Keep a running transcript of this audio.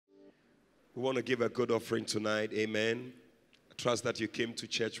We want to give a good offering tonight. Amen. I trust that you came to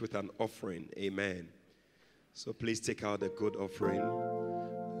church with an offering. Amen. So please take out a good offering.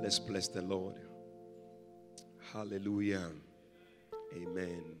 Let's bless the Lord. Hallelujah.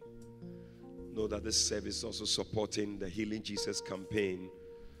 Amen. Know that this service is also supporting the Healing Jesus campaign.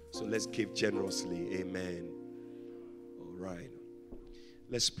 So let's give generously. Amen. All right.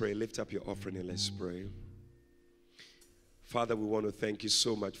 Let's pray. Lift up your offering and let's pray. Father, we want to thank you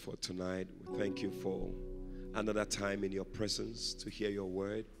so much for tonight. We thank you for another time in your presence to hear your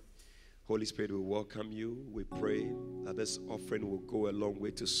word. Holy Spirit, we welcome you. We pray that this offering will go a long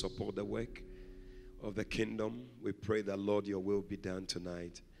way to support the work of the kingdom. We pray that, Lord, your will be done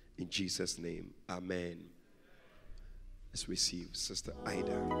tonight. In Jesus' name, amen. Let's receive Sister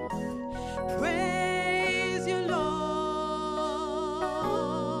Ida. Praise you, Lord.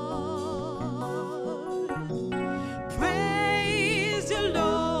 Praise you, Lord.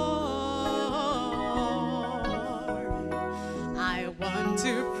 I want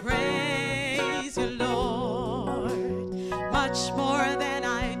to praise you, Lord, much more than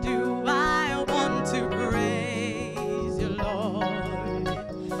I do. I want to praise you, Lord,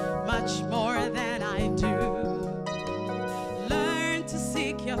 much more than I do. Learn to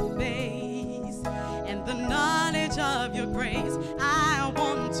seek your face and the knowledge of your grace. I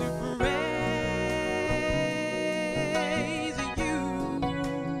want to praise you.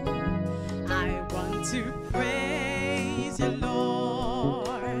 I want to praise you,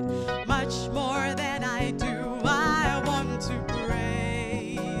 Lord, much more than I do. I want to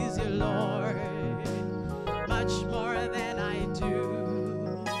praise you, Lord, much more than I do.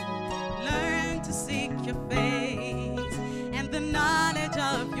 Learn to seek your face and the knowledge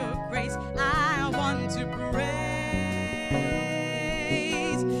of your grace. I want to praise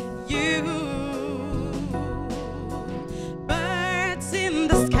you. Birds in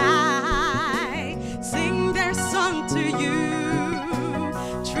the sky sing their song to you.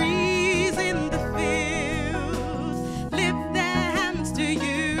 Trees in the fields lift their hands to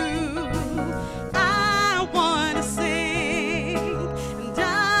you. I want to sing and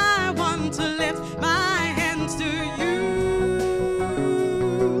I want to lift my hands to you.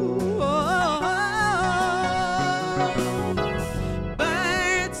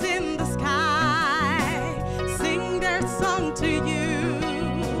 Birds in the sky sing their song to you.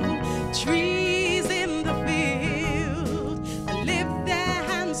 Trees in the field lift their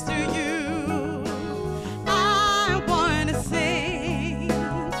hands to you. I want to sing.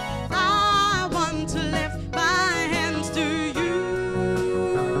 I want to lift my hands to you.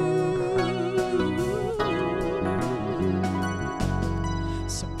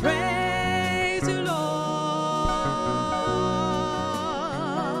 So praise you, Lord.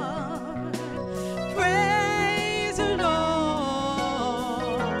 Praise you, Lord.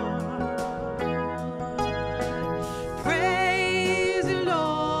 Praise you,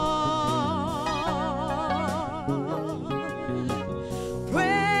 Lord.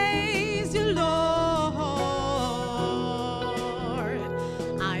 Praise you, Lord.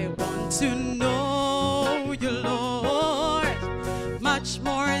 I want to know you, Lord, much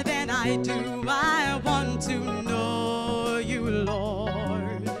more than I do. I want to know you,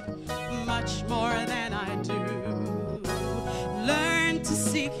 Lord, much more than I do. Learn to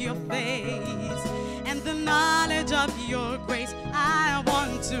seek your face and the knowledge of your grace. I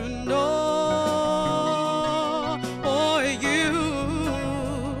want to know you.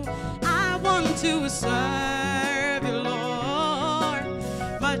 I want to serve you, Lord,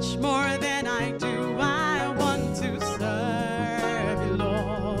 much more than I do. I want to serve you,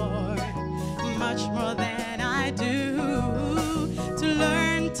 Lord, much more than I do. To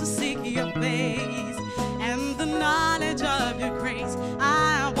learn to seek your face and the knowledge of your grace.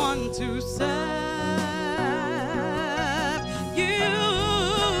 I want to serve you.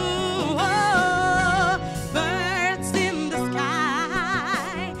 Oh, birds in the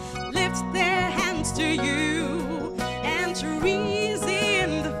sky lift their hands to you, and trees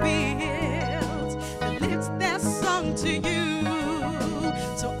in the fields lift their song to you.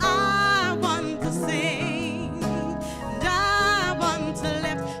 So I want to sing and I want to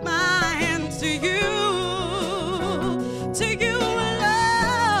lift my hands to you, Lord.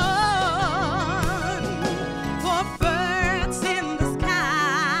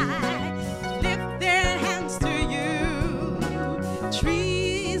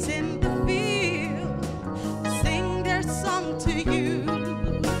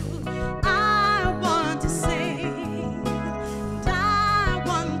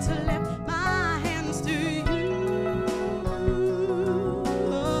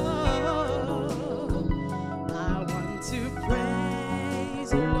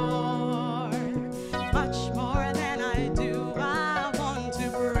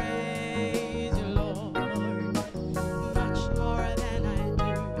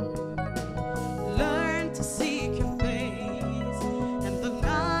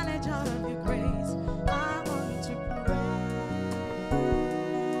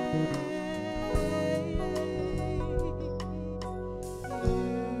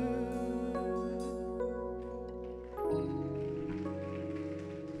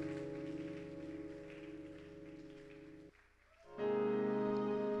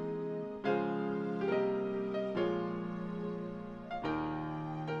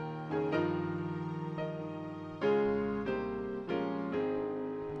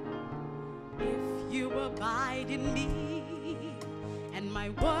 abide in me, and my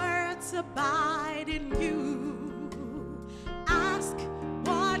words abide in you. Ask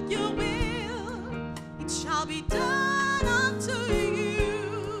what you will, it shall be done unto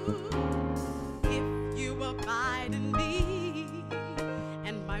you. If you abide in me,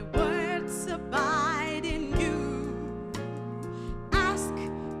 and my words abide in you, ask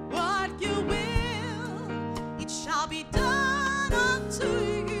what you will, it shall be done unto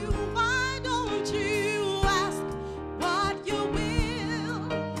you. Why don't you ask what you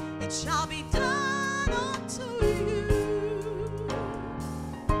will? It shall be done unto you.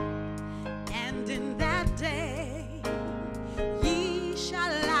 And in that day ye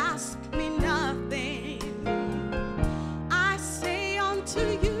shall ask me nothing. I say unto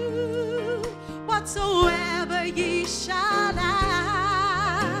you, whatsoever ye shall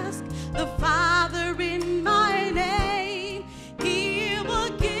ask the Father in my name, he will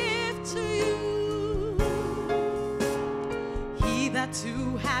give to you. He that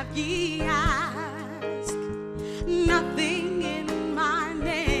to have ye ask nothing in my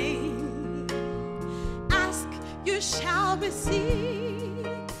name, ask you shall receive,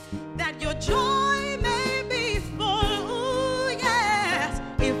 that your joy may be full. Ooh, yes,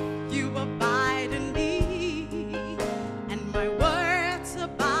 if you abide in me, and my words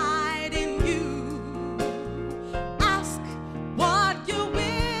abide in you, ask what you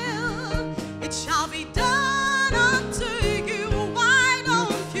will, it shall be done unto you. Why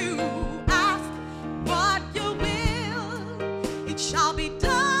don't you ask what you will? It shall be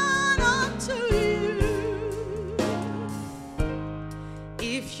done unto you.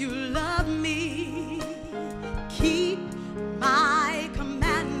 If you love me, keep my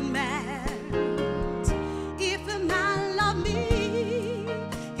commandments. If a man love me,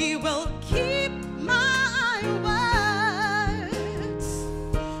 he will keep my words.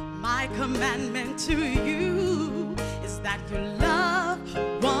 My commandment to you is that you love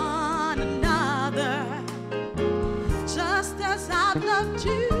one another, just as I've loved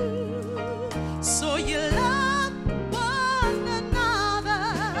you, so you love one another.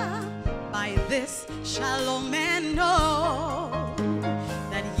 By this shall all men know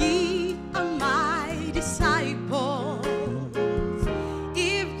that ye are my disciples,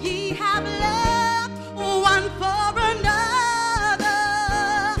 if ye have love one for another.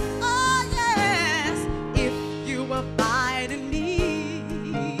 Oh yes, if you abide in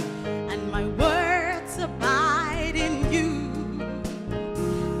me, and my words abide in you,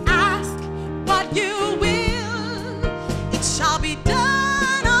 ask what you will, it shall be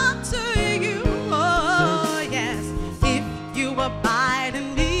done unto you. Oh yes, if you abide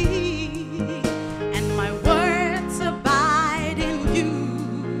in me, and my words abide in you,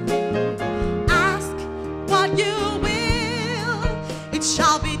 ask what you will, it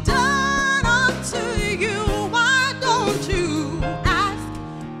shall be done unto you. Why don't you ask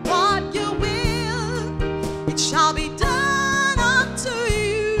what you will, it shall be done unto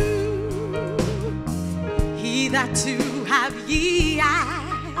you. He that to have ye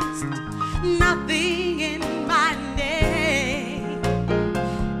asked nothing in my name,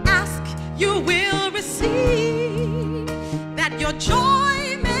 ask you will receive, that your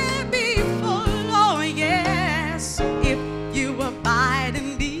joy may be full. Oh yes, if you abide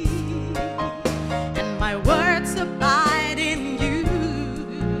in me, and my words abide in you,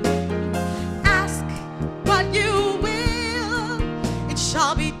 ask what you will, it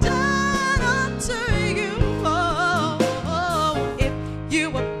shall be done unto you. Oh, oh, if you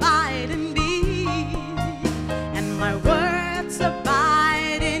abide in me, and my words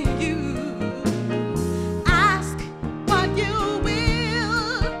abide in you, ask what you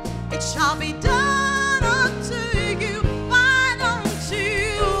will, it shall be done unto you. Why don't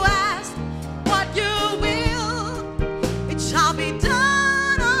you ask what you will, it shall be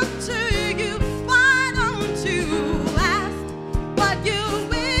done unto you. Why don't you ask what you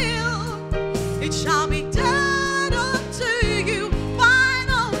will, it shall be done unto you. Why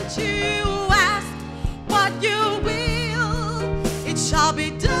don't you ask what you will, it shall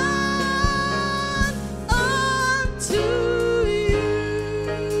be done unto you.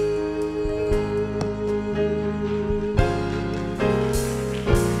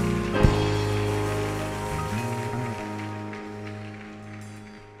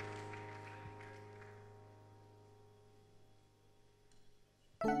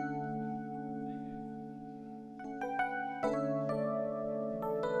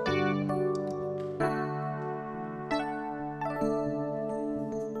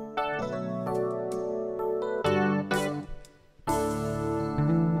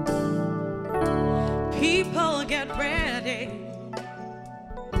 People get ready,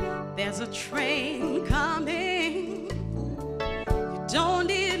 There's a train coming. You don't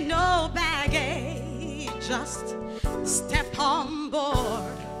need no baggage, just step on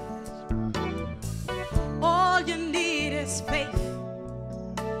board. All you need is faith,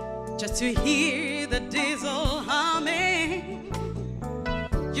 just to hear the diesel humming.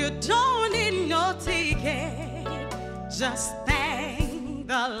 You don't need no ticket, just thank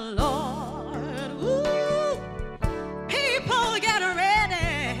the Lord. Ooh, people get ready.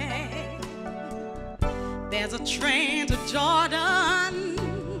 There's a train to Jordan.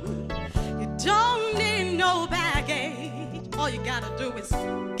 You don't need no baggage. All you gotta do is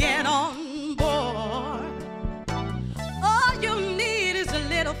get on board. All you need is a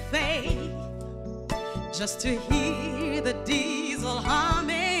little faith, just to hear the diesel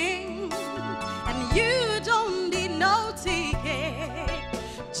humming. And you don't need no ticket,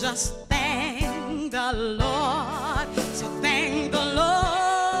 just thank the Lord. So thank the Lord,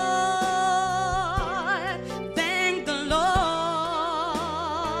 thank the Lord,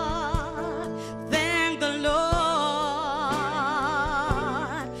 thank the Lord,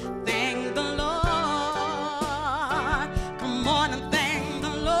 thank the Lord. Come on and thank the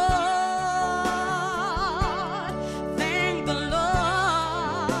Lord, thank the Lord,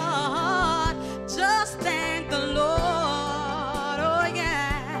 just thank the Lord. Oh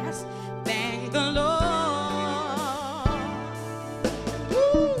yes, thank the Lord.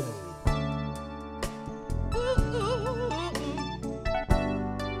 Ooh. Ooh, ooh,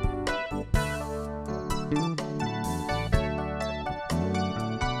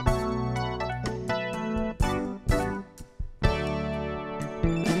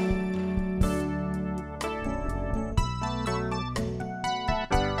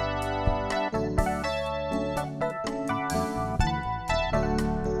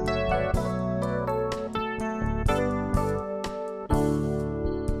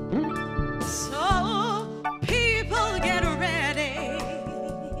 So people get ready.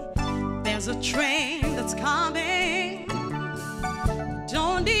 There's a train that's coming.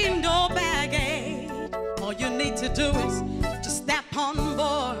 Don't need no baggage. All you need to do is just step on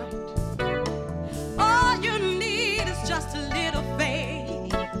board. All you need is just a little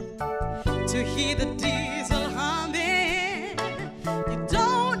faith, to hear the diesel humming. You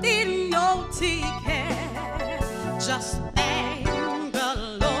don't need no ticket, just thank the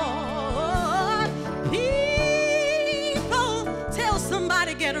Lord. People, tell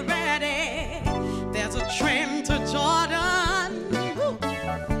somebody get ready. There's a train to Jordan. Woo.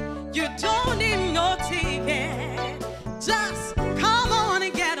 You don't need no ticket, just come on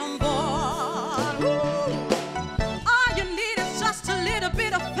and get on board. Woo. All you need is just a little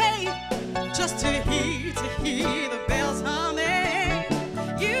bit of faith, just to hear the bells humming.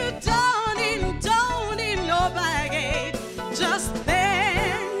 You don't need no baggage, just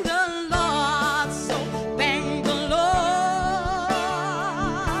thank the Lord. So thank the Lord,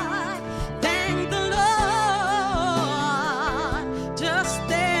 thank the Lord, just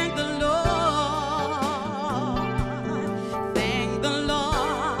thank the Lord, thank the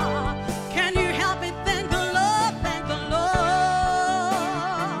Lord. Can you help me thank the Lord, thank the Lord,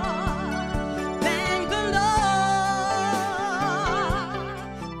 thank the Lord,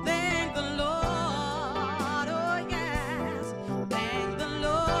 thank the Lord. Oh yes, thank the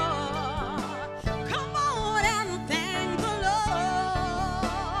Lord. Come on and thank the Lord.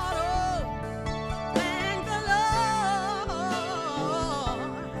 Oh, thank the Lord,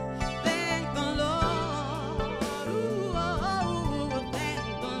 thank the Lord. Ooh, oh, thank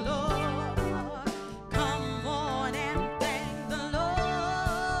the Lord. Come on and thank the Lord.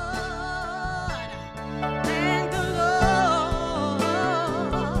 Thank the Lord,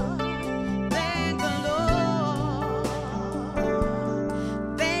 thank the Lord,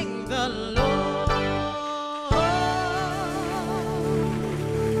 thank the Lord.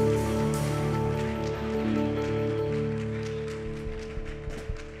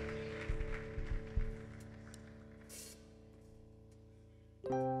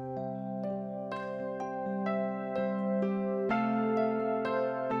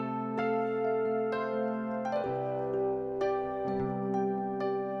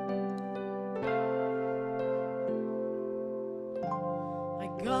 I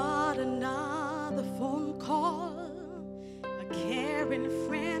got another phone call, a caring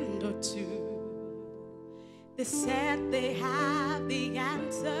friend or two. They said they have the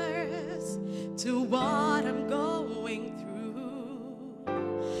answers to what I'm going through,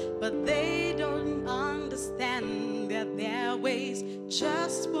 but they don't understand that their ways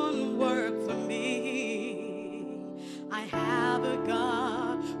just won't work for me. I have a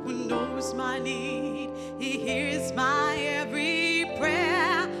God who knows my need. He hears my every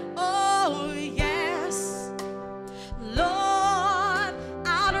prayer. Oh,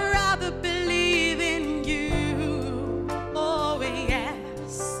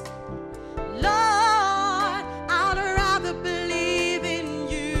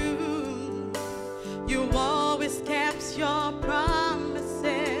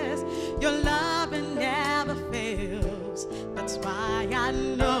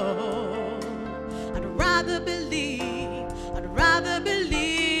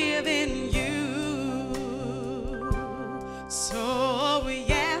 believe in you. So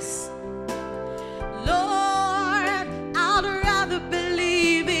yes, Lord, I'd rather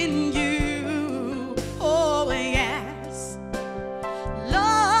believe in you. Oh yes,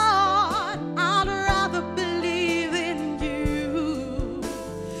 Lord, I'd rather believe in you.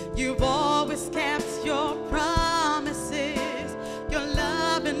 You've always kept your promises. Your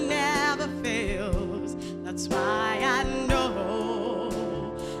love never fails. That's why I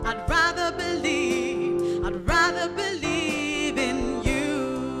know I'd rather believe in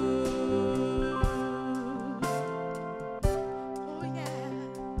you. Oh yeah.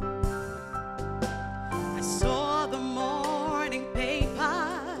 I saw the morning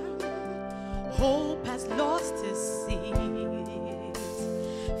paper. Hope has lost its seeds.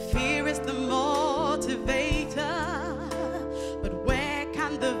 Fear is the motivator. But where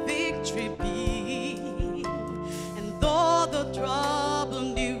can the victory be? And though the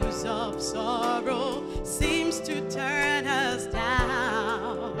troubled news of sorrow seems to turn us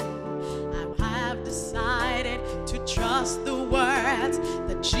down, I have decided to trust the words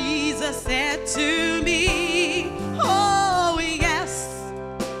that Jesus said to me. Oh yes,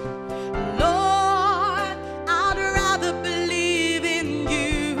 Lord, I'd rather believe in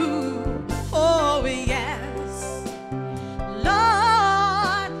you. Oh yes,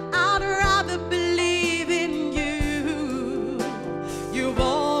 Lord, I'd rather believe in you. You've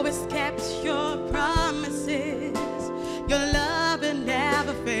always kept your promises. Your love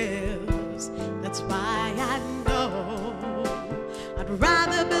never fails. That's why I know I'd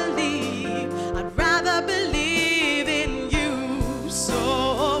rather believe in you.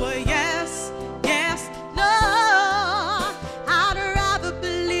 So yes, yes, Lord, I'd rather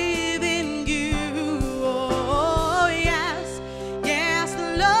believe in you. Oh yes, yes,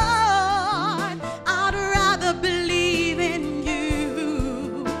 Lord, I'd rather believe in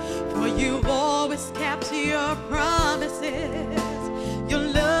you. For you've always kept your promises. Your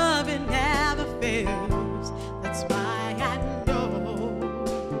love never fails. That's why I know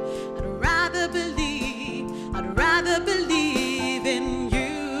I'd rather believe in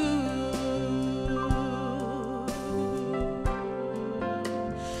you.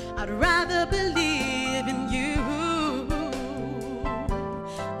 I'd rather believe in you.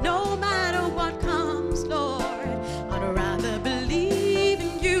 No matter what comes, Lord, I'd rather believe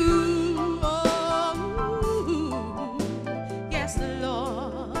in you. Oh, yes,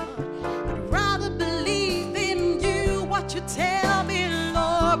 Lord, I'd rather believe in you. What you tell me,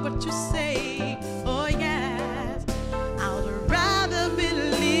 Lord, what you say. Oh, yes, I'd rather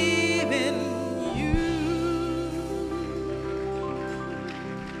believe in you.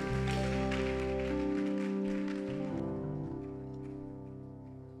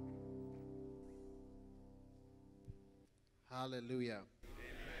 Hallelujah.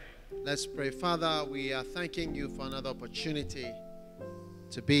 Let's pray. Father, we are thanking you for another opportunity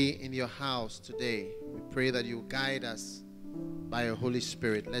to be in your house today. We pray that you guide us by your Holy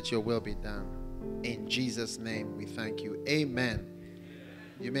Spirit. Let your will be done. In Jesus' name, we thank you. Amen.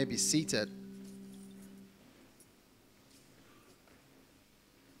 You may be seated.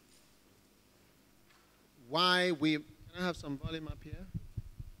 Can I have some volume up here?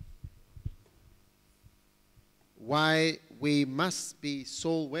 Why we must be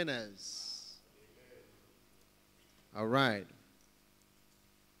soul winners. All right.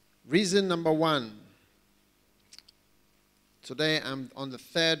 Reason number one. Today I'm on the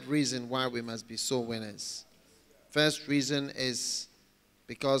third reason why we must be soul winners. First reason is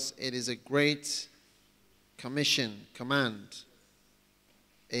because it is a great command.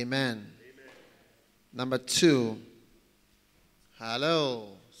 Amen. Number two. Hello.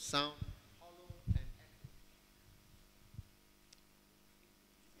 Sound.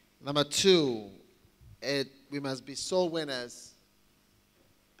 Number two, we must be soul winners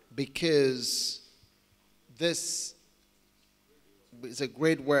because this is a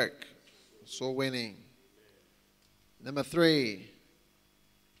great work, soul winning. Number three,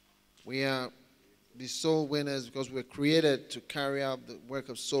 we are be soul winners because we're created to carry out the work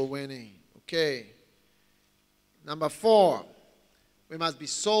of soul winning. Okay. Number four, we must be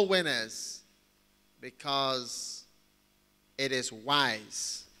soul winners because it is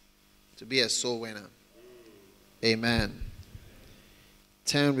wise to be a soul winner. Amen.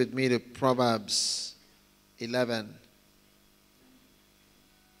 Turn with me to Proverbs 11.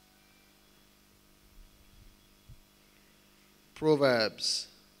 Proverbs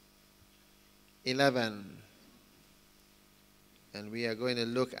 11. And we are going to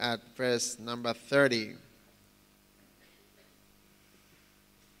look at verse number 30.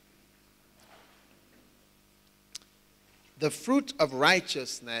 the fruit of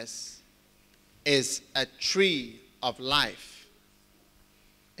righteousness is a tree of life.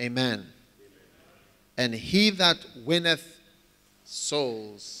 Amen. And he that winneth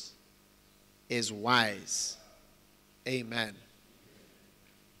souls is wise. Amen.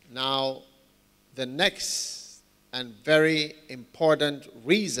 Now, the next and very important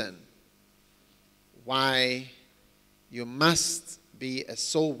reason why you must be a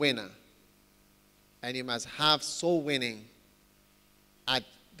soul winner and you must have soul winning at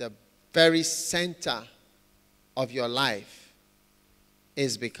the very center of your life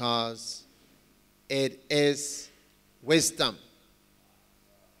is because it is wisdom.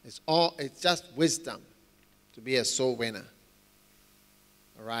 It's just wisdom to be a soul winner.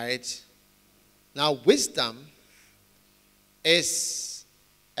 All right? Now, wisdom is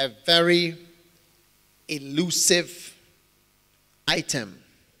a very elusive item.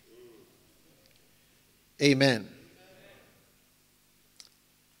 Amen.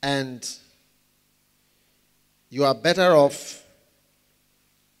 And you are better off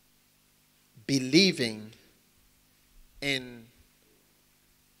believing in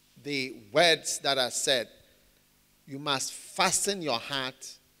the words that are said. You must fasten your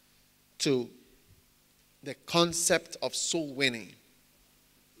heart to the concept of soul winning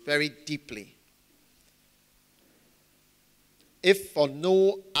very deeply. If for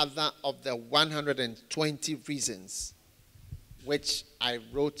no other of the 120 reasons which I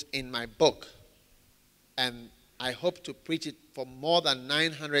wrote in my book, and I hope to preach it for more than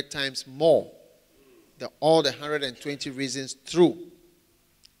 900 times more, all the 120 reasons through.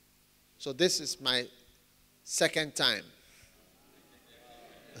 So this is my second time.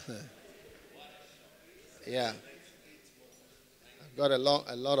 Yeah. I've got a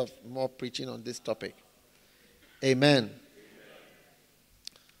lot of more preaching on this topic. Amen.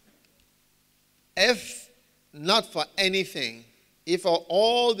 If not for anything, if for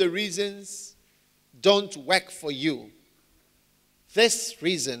all the reasons don't work for you, this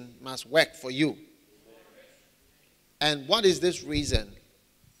reason must work for you. And what is this reason?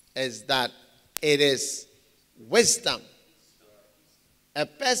 Is that it is wisdom. A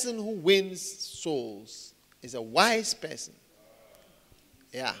person who wins souls is a wise person.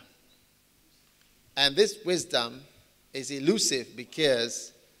 Yeah. And this wisdom is elusive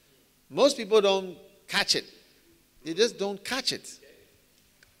because most people don't catch it. They just don't catch it.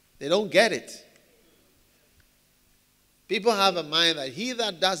 They don't get it. People have a mind that he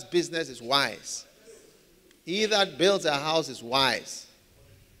that does business is wise. He that builds a house is wise.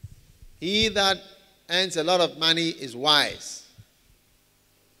 He that earns a lot of money is wise.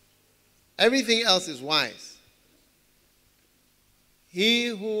 Everything else is wise. He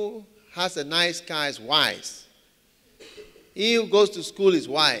who has a nice car is wise. He who goes to school is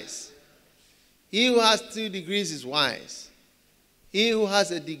wise. He who has 2 degrees is wise. He who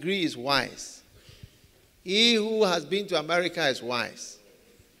has a degree is wise. He who has been to America is wise.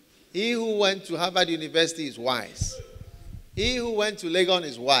 He who went to Harvard University is wise. He who went to Legon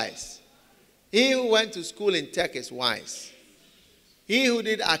is wise. He who went to school in tech is wise. He who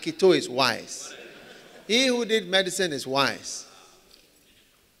did Akito is wise. He who did medicine is wise.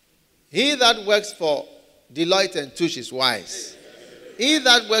 He that works for Deloitte and Touche is wise. He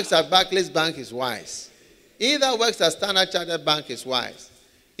that works at Barclays Bank is wise. He that works at Standard Chartered Bank is wise.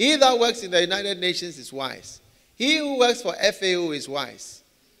 He that works in the United Nations is wise. He who works for FAO is wise.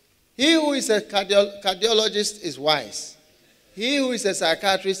 He who is a cardiologist is wise. He who is a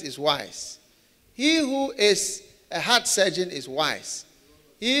psychiatrist is wise. He who is a heart surgeon is wise.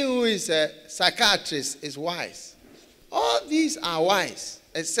 He who is a psychiatrist is wise. All these are wise,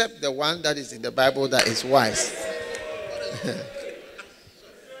 except the one that is in the Bible that is wise.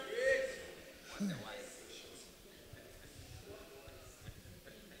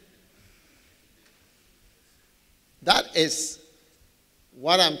 That is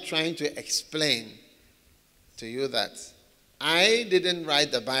what I'm trying to explain to you, that I didn't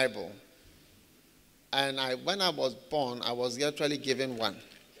write the Bible. And when I was born, I was actually given one.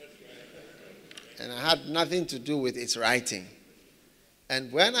 And I had nothing to do with its writing.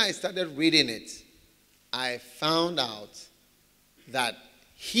 And when I started reading it, I found out that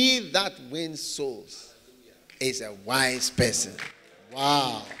he that wins souls is a wise person.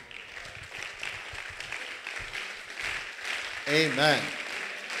 Wow. Amen.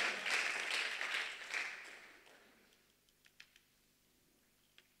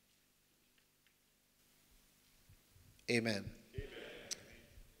 Amen.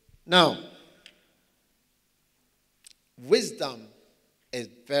 Now, wisdom is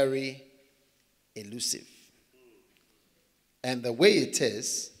very elusive. And the way it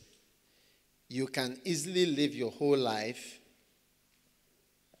is, you can easily live your whole life.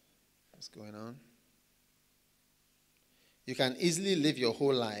 What's going on? You can easily live your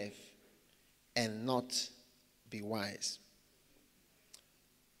whole life and not be wise.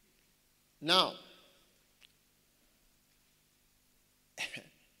 Now,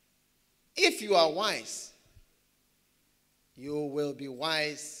 if you are wise, you will be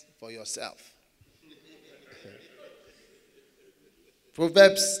wise for yourself.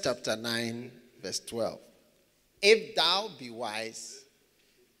 Proverbs chapter 9, verse 12. If thou be wise,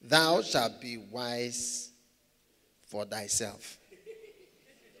 thou shalt be wise for thyself.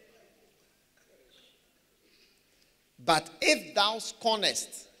 But if thou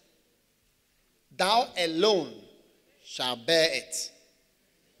scornest, thou alone shalt bear it.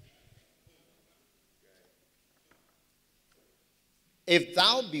 If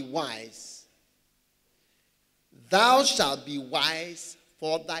thou be wise, thou shalt be wise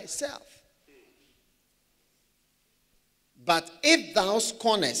for thyself. But if thou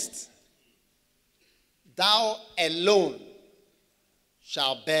scornest, thou alone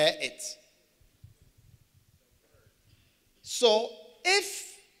shalt bear it. So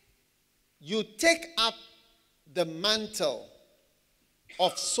if you take up the mantle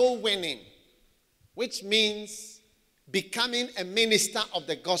of soul winning, which means becoming a minister of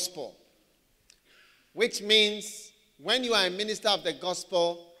the gospel, which means when you are a minister of the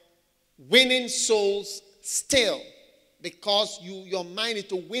gospel, winning souls still, because your mind is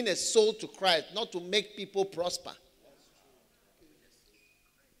to win a soul to Christ, not to make people prosper,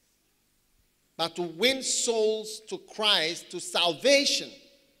 but to win souls to Christ, to salvation.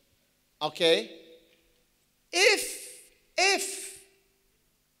 Okay? If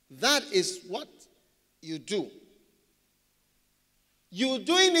that is what you do, you're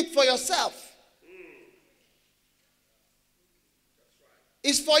doing it for yourself.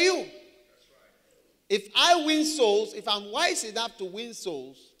 It's for you. If I win souls, if I'm wise enough to win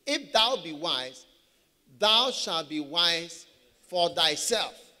souls, if thou be wise, thou shalt be wise for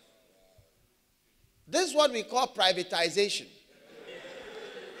thyself. This is what we call privatization.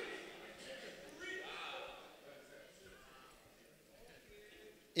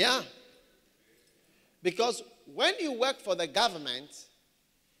 Yeah. Because when you work for the government,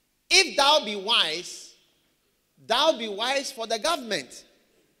 if thou be wise for the government.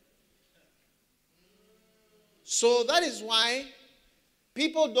 So that is why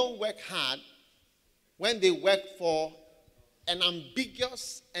people don't work hard when they work for an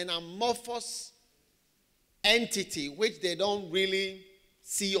ambiguous and amorphous entity which they don't really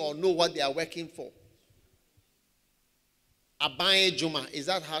see or know what they are working for. Abaye Juma, is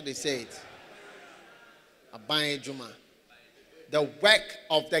that how they say it? Abaye Juma. The work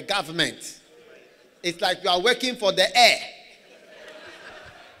of the government. It's like you are working for the air.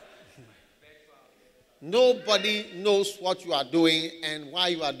 Nobody knows what you are doing and why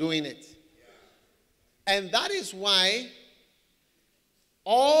you are doing it. And that is why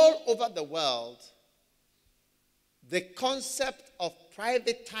all over the world, the concept of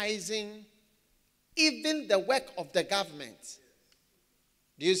privatizing even the work of the government,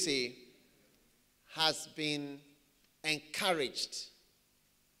 do you see, has been encouraged.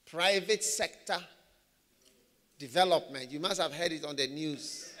 Private sector development. You must have heard it on the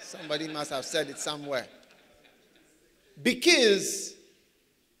news. Somebody must have said it somewhere. Because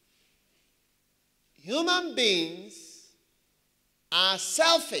human beings are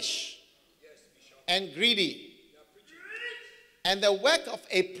selfish and greedy. And the work of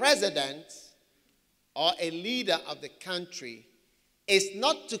a president or a leader of the country is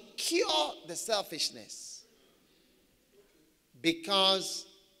not to cure the selfishness. Because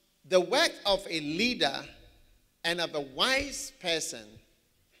the work of a leader and of a wise person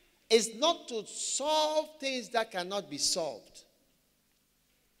is not to solve things that cannot be solved.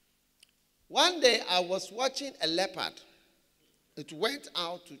 One day I was watching a leopard. It went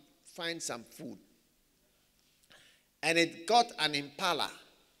out to find some food. And it got an impala.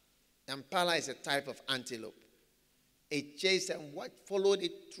 Impala is a type of antelope. It chased and followed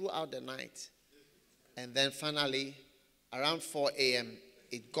it throughout the night. And then finally, around 4 a.m.,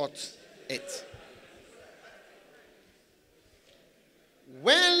 it got it.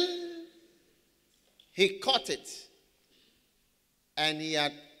 When he caught it and he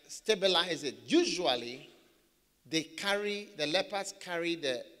had stabilized it, usually the leopards carry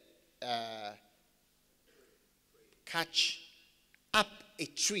the catch up a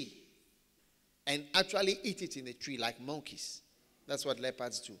tree and actually eat it in the tree like monkeys. That's what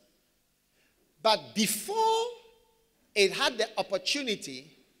leopards do. But before it had the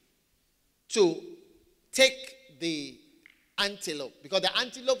opportunity to take the antelope, because the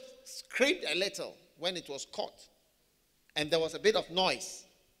antelope screamed a little when it was caught, and there was a bit of noise.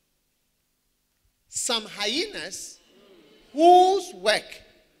 Some hyenas whose work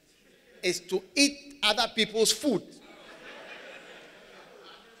is to eat other people's food,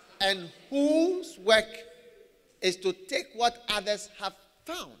 and whose work is to take what others have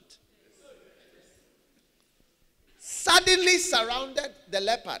found, suddenly surrounded the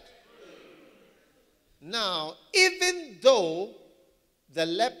leopard. Now, even though the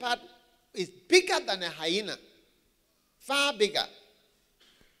leopard is bigger than a hyena, far bigger,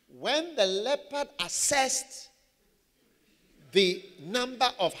 when the leopard assessed the number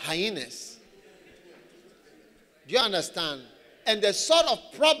of hyenas, do you understand? And the sort of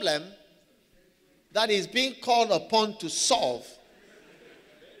problem that is being called upon to solve,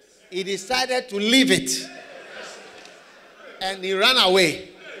 he decided to leave it. And he ran away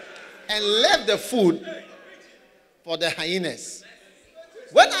and left the food for the hyenas.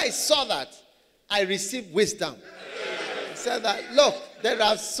 When I saw that, I received wisdom. I said that, look, there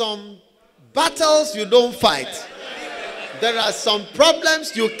are some battles you don't fight. There are some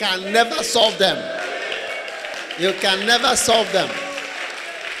problems you can never solve them. You can never solve them.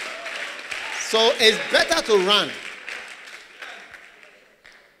 So it's better to run.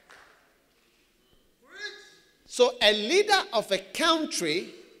 So a leader of a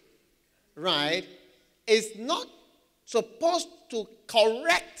country, right, is not supposed to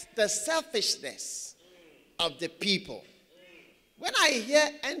correct the selfishness of the people. When I hear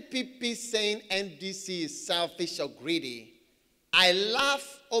NPP saying NDC is selfish or greedy, I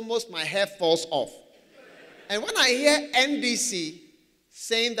laugh, almost my hair falls off. And when I hear NDC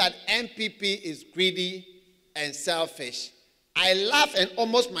saying that NPP is greedy and selfish, I laugh and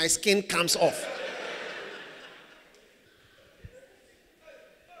almost my skin comes off.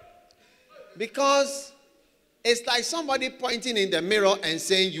 Because it's like somebody pointing in the mirror and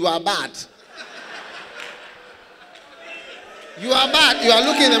saying, you are bad. You are bad. You are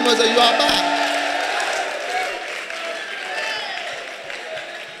looking in the mirror and saying, you are bad.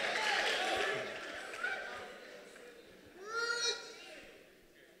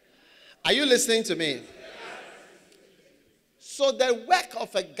 Are you listening to me? So the work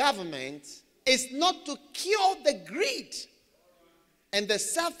of a government is not to cure the greed and the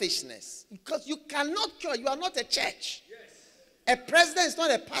selfishness, because you cannot cure. You are not a church. A president is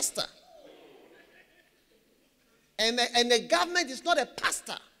not a pastor. And the government is not a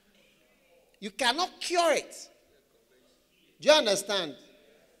pastor. You cannot cure it. Do you understand?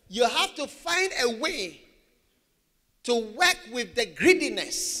 You have to find a way to work with the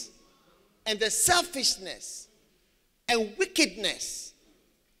greediness and the selfishness and wickedness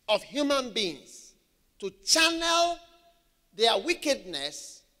of human beings, to channel their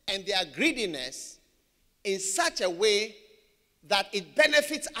wickedness and their greediness in such a way that it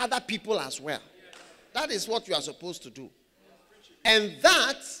benefits other people as well. That is what you are supposed to do. And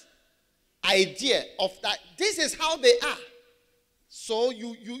that idea of that, this is how they are. So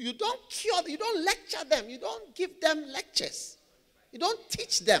you don't cure, you don't lecture them, you don't give them lectures, you don't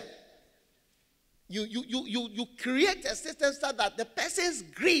teach them. You create a system so that the person's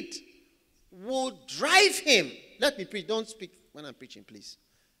greed will drive him. Let me preach. Don't speak when I'm preaching, please.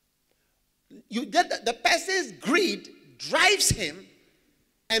 You get the person's greed drives him,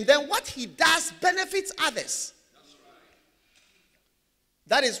 and then what he does benefits others. That's right.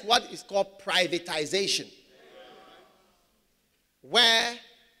 That is what is called privatization, where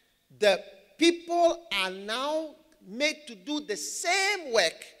the people are now made to do the same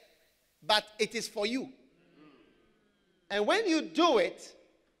work, but it is for you. And when you do it,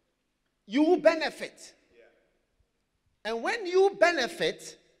 you will benefit. And when you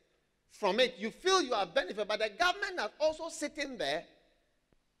benefit from it, you feel you are benefited, but the government is also sitting there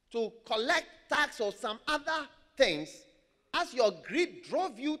to collect tax or some other things. As your greed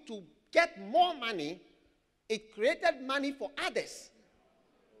drove you to get more money, it created money for others.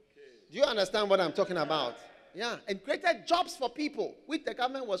 Do you understand what I'm talking about? Yeah, and created jobs for people, which the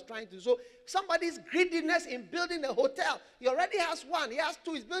government was trying to. So somebody's greediness in building a hotel, he already has one, he has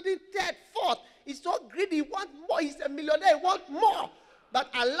two, he's building third, fourth. He's so greedy, he wants more. He's a millionaire, he wants more.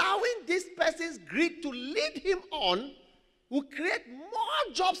 But allowing this person's greed to lead him on will create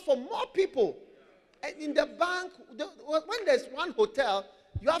more jobs for more people. And in the bank, when there's one hotel,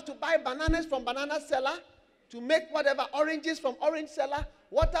 you have to buy bananas from banana seller to make whatever, oranges from orange seller,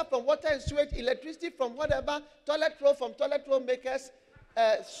 water from water and sewage, electricity from whatever, toilet roll from toilet roll makers,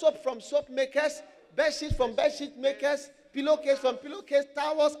 soap from soap makers, bed sheets from bed sheet makers, pillowcase from pillowcase,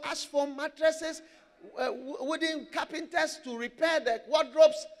 towels, ash foam, mattresses, wooden carpenters to repair the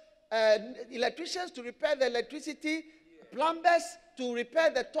wardrobes, electricians to repair the electricity, plumbers to repair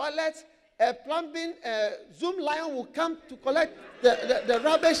the toilets, plumbing, Zoom Lion will come to collect the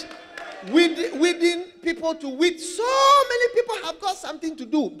rubbish, weeding people to weed. So many people have got something to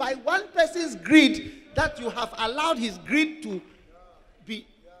do by one person's greed, that you have allowed his greed to be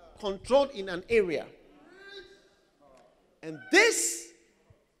controlled in an area. And this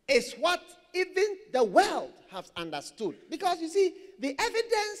is what even the world has understood. Because you see, the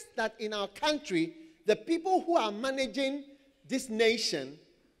evidence that in our country, the people who are managing this nation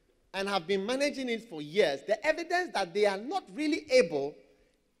and have been managing it for years, the evidence that they are not really able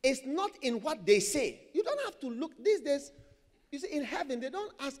is not in what they say. You don't have to look. These days, you see, in heaven, they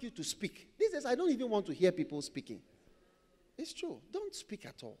don't ask you to speak. These days, I don't even want to hear people speaking. It's true. Don't speak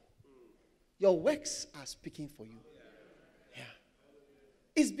at all. Your works are speaking for you. Yeah.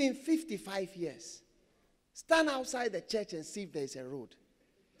 It's been 55 years. Stand outside the church and see if there is a road.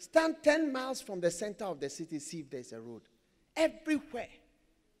 Stand 10 miles from the center of the city, see if there is a road. Everywhere.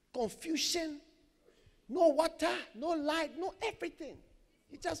 Confusion. No water, no light, no everything.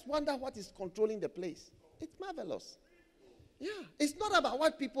 You just wonder what is controlling the place. It's marvelous. Yeah. It's not about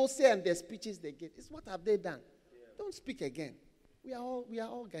what people say and their speeches they get. It's what have they done. Don't speak again. We are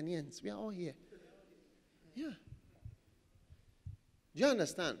all Ghanaians. We are all here. Yeah. Do you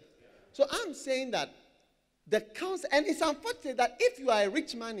understand? So I'm saying that the council, and it's unfortunate that if you are a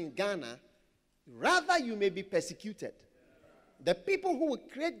rich man in Ghana, rather you may be persecuted. The people who will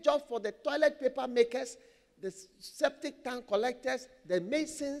create jobs for the toilet paper makers, the septic tank collectors, the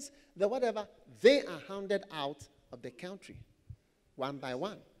masons, the whatever, they are hounded out of the country, one by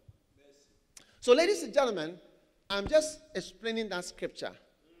one. So, ladies and gentlemen, I'm just explaining that scripture.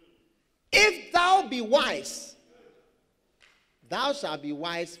 If thou be wise, thou shalt be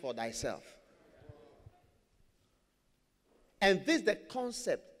wise for thyself. And this is the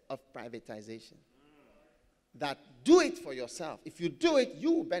concept of privatization. That do it for yourself. If you do it,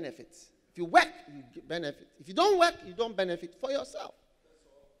 you will benefit. If you work, you benefit. If you don't work, you don't benefit for yourself.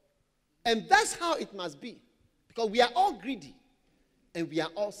 And that's how it must be. Because we are all greedy. And we are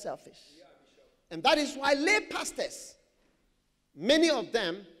all selfish. And that is why lay pastors, many of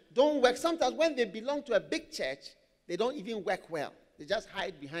them don't work. Sometimes when they belong to a big church, they don't even work well. They just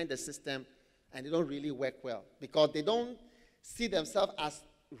hide behind the system and they don't really work well. Because they don't see themselves as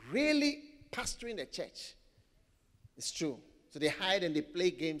really pastoring the church. It's true. So they hide and they play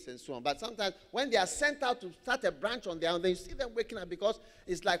games and so on. But sometimes when they are sent out to start a branch on their own, then you see them waking up because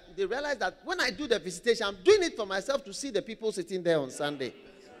it's like they realize that when I do the visitation, I'm doing it for myself to see the people sitting there on Sunday.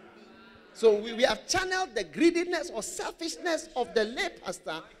 So we have channeled the greediness or selfishness of the lay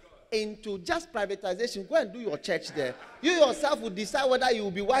pastor into just privatization. Go and do your church there. You yourself will decide whether you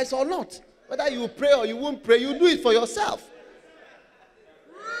will be wise or not. Whether you will pray or you won't pray, you do it for yourself.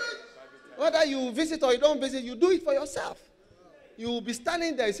 Whether you visit or you don't visit, you do it for yourself. You will be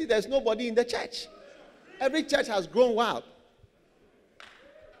standing there, you see there's nobody in the church. Every church has grown wild.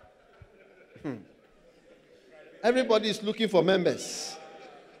 Everybody is looking for members.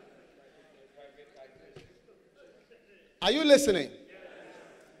 Are you listening?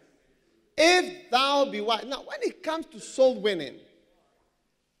 If thou be wise. Now, when it comes to soul winning,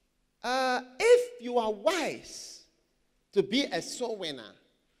 if you are wise to be a soul winner,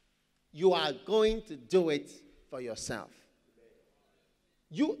 you are going to do it for yourself.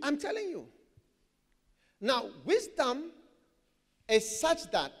 I'm telling you. Now, wisdom is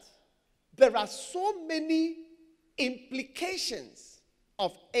such that there are so many implications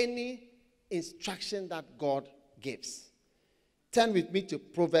of any instruction that God gives. Turn with me to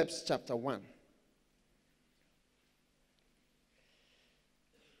Proverbs chapter 1.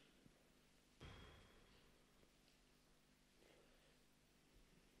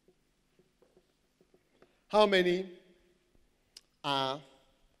 How many are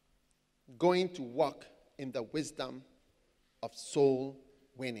going to walk in the wisdom of soul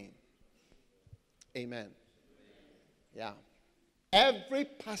winning? Amen. Yeah. Every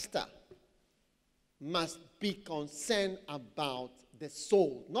pastor must be concerned about the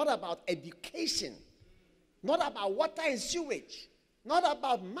soul, not about education, not about water and sewage, not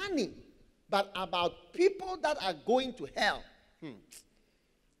about money, but about people that are going to hell.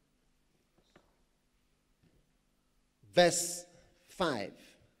 Verse 5.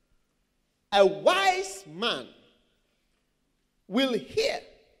 A wise man will hear,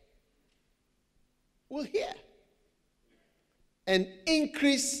 and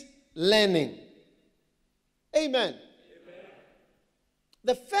increase learning. Amen.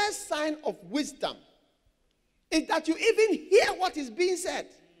 The first sign of wisdom is that you even hear what is being said.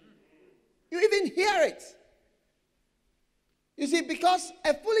 You even hear it. You see, because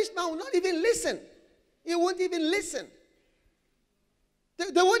a foolish man will not even listen. He won't even listen.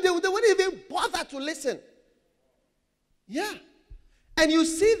 They wouldn't even bother to listen. Yeah. And you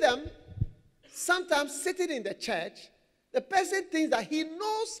see them sometimes sitting in the church. The person thinks that he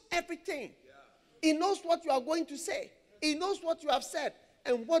knows everything. He knows what you are going to say. He knows what you have said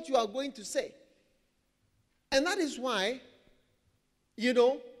and what you are going to say. And that is why,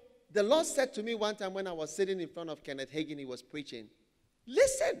 the Lord said to me one time when I was sitting in front of Kenneth Hagin, he was preaching,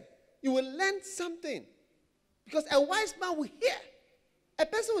 listen, you will learn something. Because a wise man will hear. A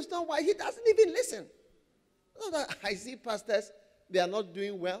person who is not wise, he doesn't even listen. You know that I see pastors, they are not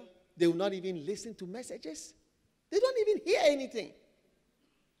doing well. They will not even listen to messages. They don't even hear anything.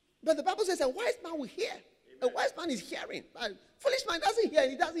 But the Bible says a wise man will hear. A wise man is hearing. A foolish man doesn't hear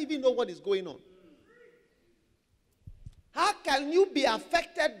and he doesn't even know what is going on. How can you be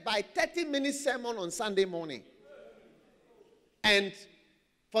affected by 30-minute sermon on Sunday morning? And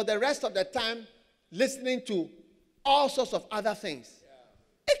for the rest of the time, listening to all sorts of other things.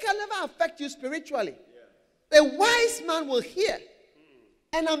 It can never affect you spiritually. A wise man will hear.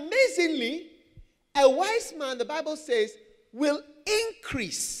 And amazingly, a wise man, the Bible says, will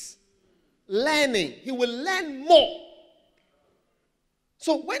increase learning. He will learn more.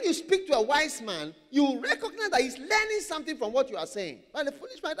 So when you speak to a wise man, you recognize that he's learning something from what you are saying. But the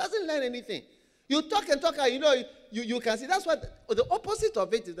foolish man doesn't learn anything. You talk and talk, you can see. That's what the opposite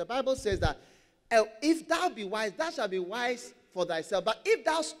of it is. The Bible says that if thou be wise, thou shalt be wise for thyself. But if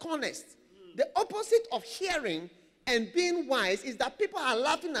thou scornest, the opposite of hearing and being wise is that people are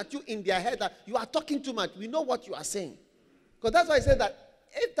laughing at you in their head that you are talking too much. We know what you are saying. Because that's why I said that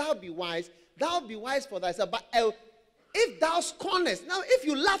if thou be wise for thyself. But if thou scornest, now if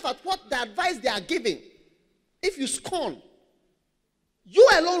you laugh at what the advice they are giving, if you scorn, you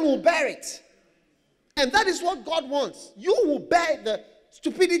alone will bear it. And that is what God wants. You will bear the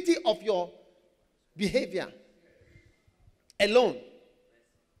stupidity of your behavior alone.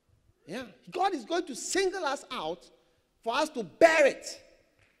 Yeah. God is going to single us out for us to bear it.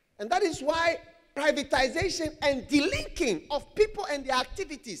 And that is why privatization and delinking of people and their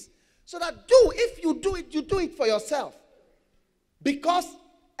activities. So that if you do it for yourself. Because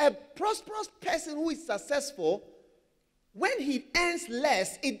a prosperous person who is successful, when he earns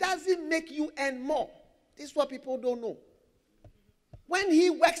less, it doesn't make you earn more. This is what people don't know. When he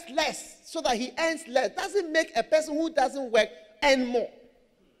works less so that he earns less, doesn't make a person who doesn't work earn more.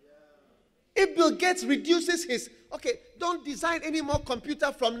 If Bill Gates reduces his, don't design any more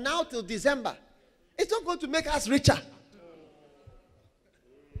computer from now till December, it's not going to make us richer.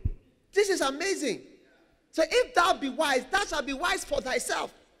 This is amazing. So if thou be wise, thou shalt be wise for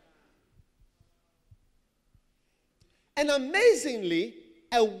thyself. And amazingly,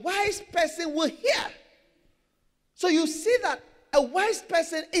 a wise person will hear. So you see that a wise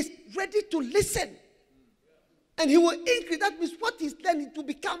person is ready to listen. And he will increase. That means what he's learning to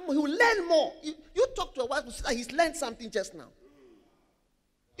become, he will learn more. You talk to a wise person, he's learned something just now.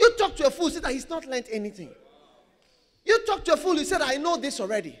 You talk to a fool, say that he's not learned anything. You talk to a fool, he said, I know this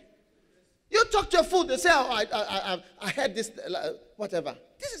already. You talk to a fool, they say, I heard this, whatever.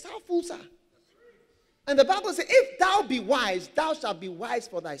 This is how fools are. And the Bible says, if thou be wise, thou shalt be wise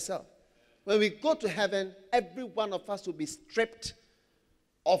for thyself. When we go to heaven, every one of us will be stripped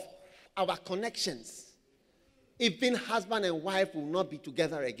of our connections. Even husband and wife will not be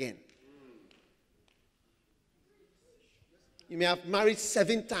together again. You may have married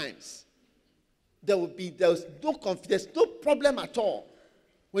 7 times. There's no problem at all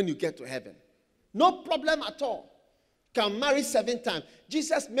when you get to heaven. No problem at all. Can marry 7 times.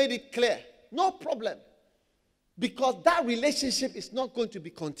 Jesus made it clear. No problem. Because that relationship is not going to be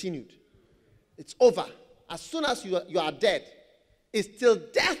continued. It's over. As soon as you are dead, it's till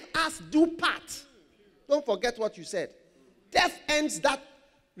death us do part. Don't forget what you said. Death ends that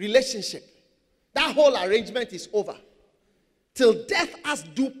relationship. That whole arrangement is over. Till death us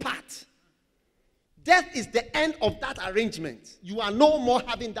do part. Death is the end of that arrangement. You are no more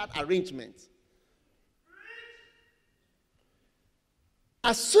having that arrangement.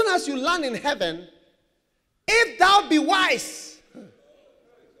 As soon as you land in heaven, if thou be wise,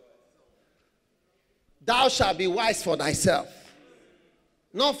 thou shalt be wise for thyself.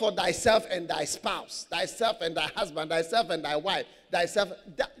 Not for thyself and thy spouse, thyself and thy husband, thyself and thy wife, thyself.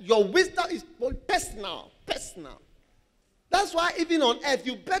 Your wisdom is personal. Personal. That's why even on earth,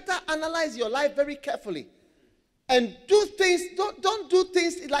 you better analyze your life very carefully. And do things, don't do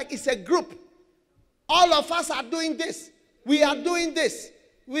things like it's a group. All of us are doing this. We are doing this.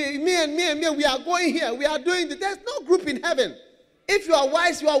 Me and me, we are going here. We are doing this. There's no group in heaven. If you are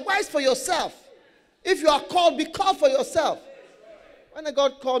wise for yourself. If you are called, be called for yourself. When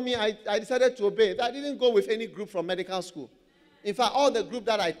God called me, I decided to obey. I didn't go with any group from medical school. In fact, all the group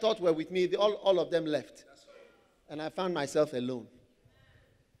that I thought were with me, all of them left. And I found myself alone.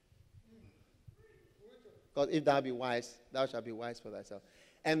 Because if thou be wise, thou shalt be wise for thyself.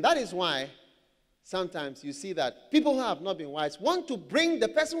 And that is why sometimes you see that people who have not been wise want to bring the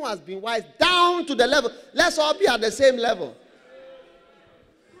person who has been wise down to the level. Let's all be at the same level.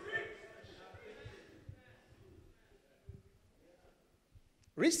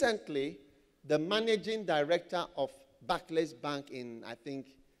 Recently, the managing director of Barclays Bank in, I think,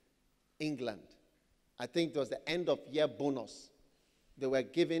 England, I think it was the end of year bonus. They were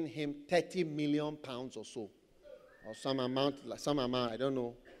giving him 30 million pounds or so. Or some amount, I don't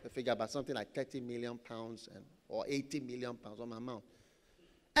know the figure, but something like 30 million pounds or 80 million pounds, some amount.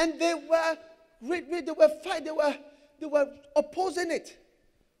 And they were opposing it.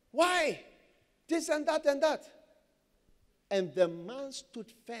 Why? This and that and that. And the man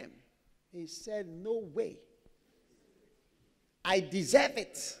stood firm. He said, no way. I deserve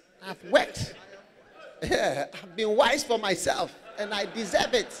it. I've worked. Yeah, I've been wise for myself, and I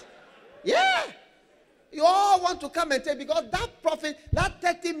deserve it. Yeah. You all want to come and take, because that profit, that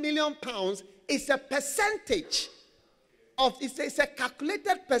 30 million pounds is a percentage of, it's a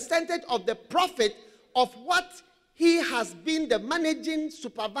calculated percentage of the profit of what he has been the managing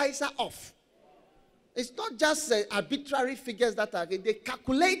supervisor of. It's not just arbitrary figures that are, they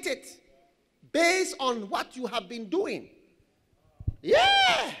calculate it based on what you have been doing.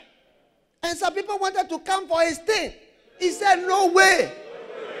 Yeah. And some people wanted to come for his thing. He said, no way.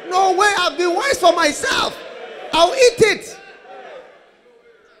 No way. I've been wise for myself. I'll eat it.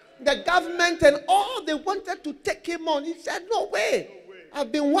 The government and all, they wanted to take him on. He said, no way.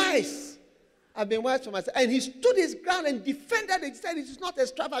 I've been wise. I've been wise for myself. And he stood his ground and defended it. He said, it's not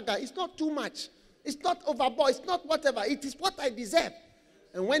extravagant. It's not too much. It's not overboard. It's not whatever. It is what I deserve.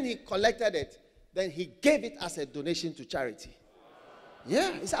 And when he collected it, then he gave it as a donation to charity.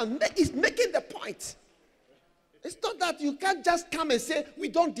 Yeah, it's making the point. It's not that you can't just come and say, we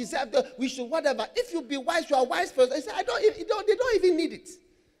don't deserve we should whatever. If you be wise, you are wise first. They say, they don't even need it.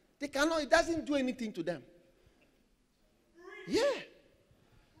 They cannot, it doesn't do anything to them. Yeah.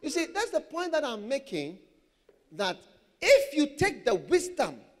 You see, that's the point that I'm making, that if you take the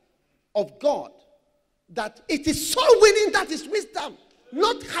wisdom of God, that it is soul winning, that is wisdom.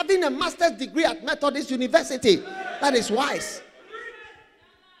 Not having a master's degree at Methodist University, that is wise.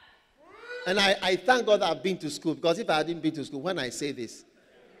 And I thank God that I've been to school, because if I hadn't been to school, when I say this,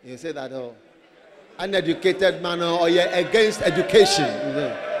 you say that, oh, uneducated man, or you're against education.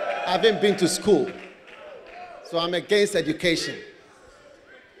 I haven't been to school, so I'm against education.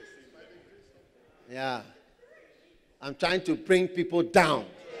 Yeah. I'm trying to bring people down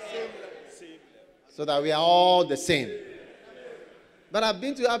so that we are all the same. But I've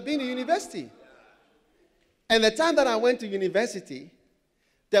been to university. And the time that I went to university,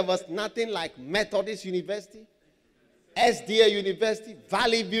 there was nothing like Methodist University, SDA University,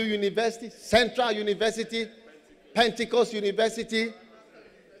 Valley View University, Central University, Pentecost University,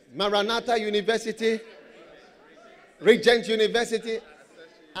 Maranatha University, Regent University,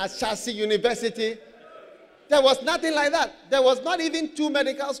 Ashasi University. There was nothing like that. There was not even 2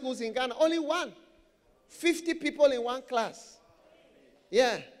 medical schools in Ghana, only one. 50 people in one class.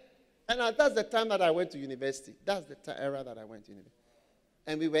 Yeah. And that's the time that I went to university. That's the era that I went to university.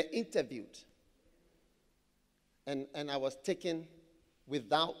 And we were interviewed. And I was taken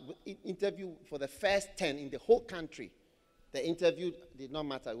without interview for the first 10 in the whole country. The interview did not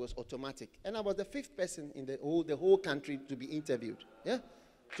matter. It was automatic. And I was the 5th person in the whole country to be interviewed. Yeah?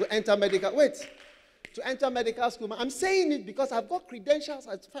 To enter medical. To enter medical school. I'm saying it because I've got credentials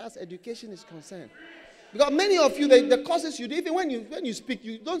as far as education is concerned. Because many of you, the courses you do, even when you speak,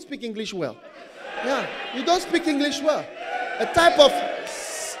 you don't speak English well. Yeah, you don't speak English well. The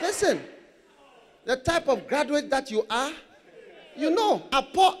type of graduate that you are, you know,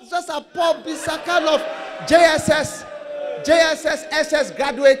 just a poor kind of JSS, SS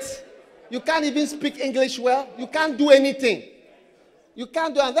graduate. You can't even speak English well. You can't do anything. You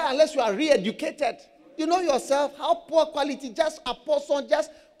can't do that unless you are re-educated. You know yourself, how poor quality, just a person, just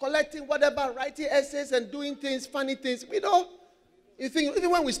collecting whatever, writing essays and doing things, funny things. We know. You think,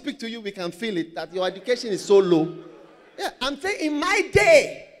 even when we speak to you, we can feel it, that your education is so low. Yeah, I'm saying in my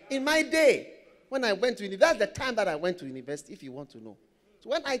day, when I went to university, that's the time that I went to university, if you want to know. So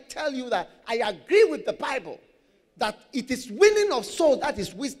when I tell you that I agree with the Bible, that it is winning of souls, that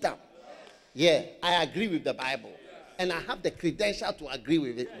is wisdom. Yeah, I agree with the Bible. And I have the credential to agree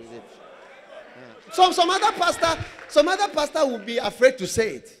with it. Yeah. So some other pastor will be afraid to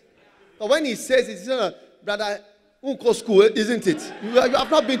say it. But when he says it, he's brother, won't go to school, isn't it? You have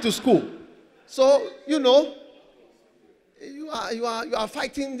not been to school. So, you know, You are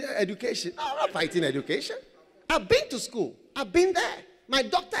fighting education. No, I'm not fighting education. I've been to school. I've been there. My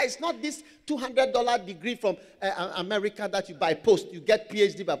doctor is not this $200 degree from America that you buy post. You get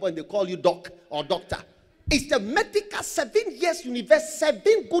PhD by point. They call you doc or doctor. It's the medical 7 years university,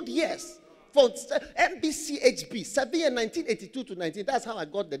 7 good years for MBCHB, 7 years, 1982 to 19. That's how I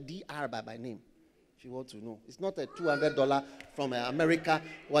got the DR by my name. If you want to know, it's not a $200 from America,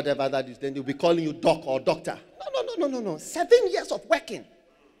 whatever that is. Then they'll be calling you doc or doctor. No. 7 years of working.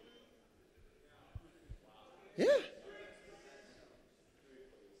 Yeah.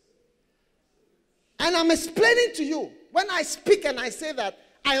 And I'm explaining to you, when I speak and I say that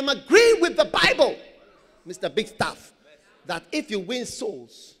I am agreeing with the Bible, Mr. Big Staff, that if you win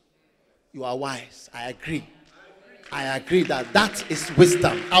souls, you are wise. I agree. I agree that is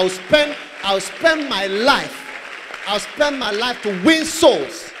wisdom. I'll spend my life. I'll spend my life to win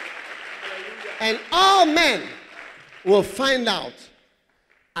souls. And all men will find out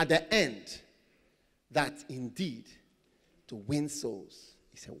at the end that indeed to win souls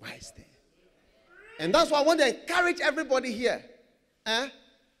is a wise thing. And that's why I want to encourage everybody here.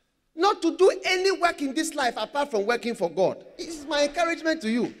 Not to do any work in this life apart from working for God. It's my encouragement to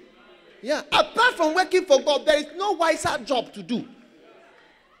you. Yeah. Apart from working for God, there is no wiser job to do.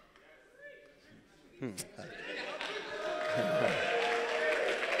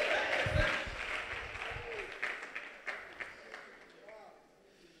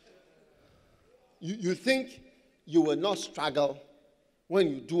 You think you will not struggle when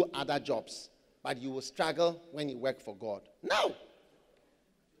you do other jobs, but you will struggle when you work for God. No.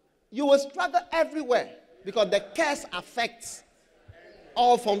 You will struggle everywhere because the curse affects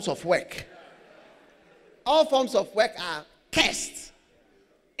all forms of work. All forms of work are cursed,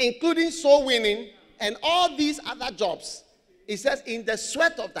 including soul winning and all these other jobs. It says, in the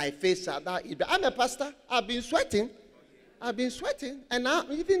sweat of thy face shall thou eat. I'm a pastor. I've been sweating. And now,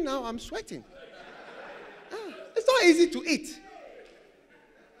 even now, I'm sweating. It's not easy to eat.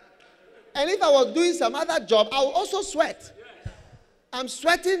 And if I was doing some other job, I would also sweat. I'm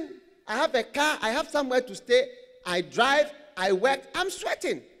sweating. I have a car. I have somewhere to stay. I drive. I work. I'm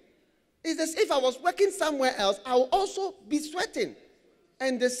sweating. It's as if I was working somewhere else. I will also be sweating.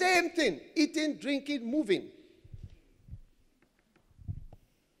 And the same thing. Eating, drinking, moving.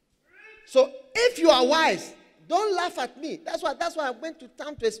 So if you are wise, don't laugh at me. That's why I went to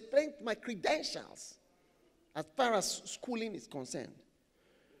town to explain my credentials as far as schooling is concerned.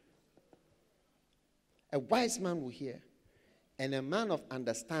 A wise man will hear, and a man of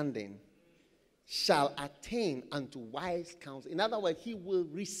understanding shall attain unto wise counsel. In other words, he will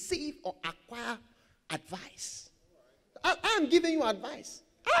receive or acquire advice. I am giving you advice.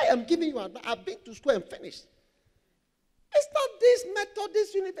 I am giving you advice. I've been to school and finished. It's not this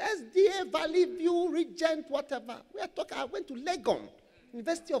Methodist University, SDA, Valley View, Regent, whatever. We are talking. I went to Legon,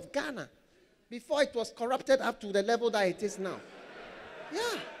 University of Ghana, before it was corrupted up to the level that it is now.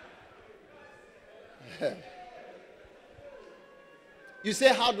 Yeah. You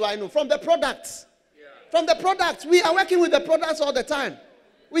say, how do I know? From the products. From the products. We are working with the products all the time.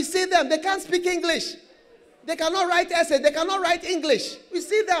 We see them. They can't speak English. They cannot write essays. They cannot write English. We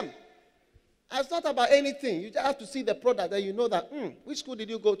see them. It's not about anything. You just have to see the product and you know that, which school did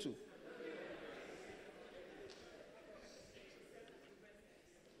you go to?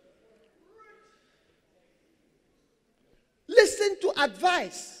 Listen to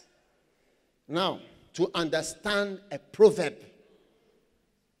advice. Now, to understand a proverb.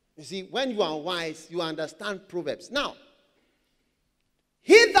 You see, when you are wise, you understand proverbs. Now,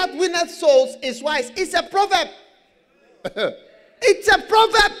 he that winneth souls is wise. It's a proverb. It's a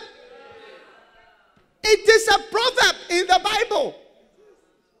proverb. It is a proverb in the Bible.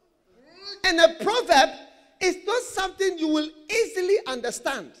 And a proverb is not something you will easily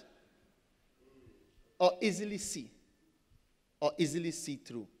understand or easily see or easily see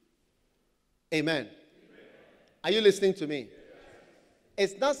through. Amen. Are you listening to me?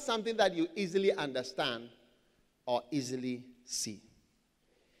 It's not something that you easily understand or easily see.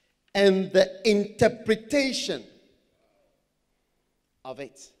 And the interpretation of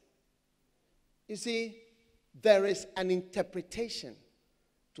it. You see, there is an interpretation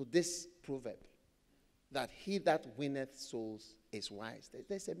to this proverb that he that winneth souls is wise.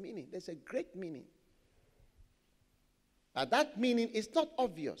 There's a meaning. There's a great meaning. But that meaning is not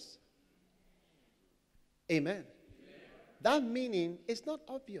obvious. Amen. That meaning is not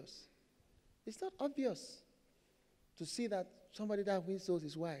obvious. It's not obvious to see that somebody that wins souls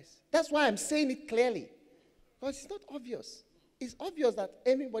is wise. That's why I'm saying it clearly. Because it's not obvious. It's obvious that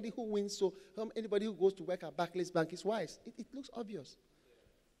anybody who wins souls, anybody who goes to work at Barclays Bank is wise. It looks obvious.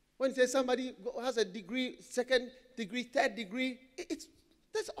 When you say somebody has a degree, second degree, third degree.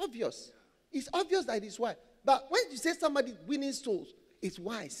 That's obvious. It's obvious that it's wise. But when you say somebody winning souls, it's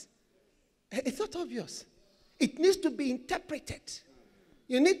wise. It's not obvious. It needs to be interpreted.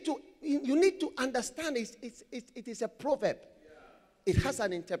 You need to understand it is a proverb. It has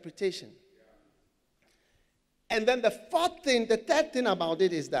an interpretation. And then the third thing about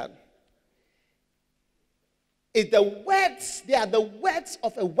it is that they are the words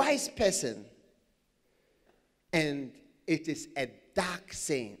of a wise person. And it is a dark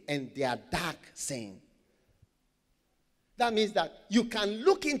saying. And they are dark saying. That means that you can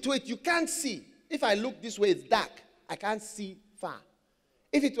look into it, you can't see. If I look this way, it's dark. I can't see far.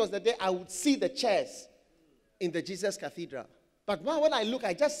 If it was the day, I would see the chairs in the Jesus Cathedral. But now when I look,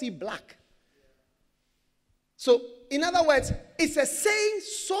 I just see black. So, in other words, it's a saying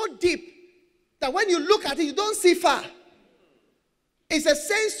so deep that when you look at it, you don't see far. It's a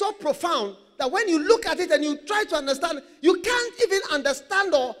saying so profound that when you look at it and you try to understand, you can't even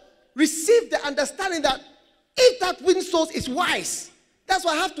understand or receive the understanding that if that wins souls is wise. That's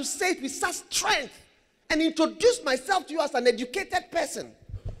why I have to say it with such strength and introduce myself to you as an educated person.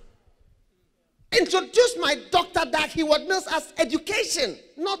 Introduce my Dr. Dag Heward-Mills as education,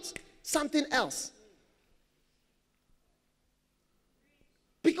 not something else.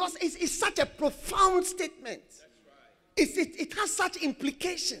 Because it's such a profound statement. It has such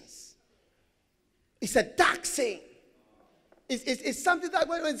implications. It's a dark saying. It's something that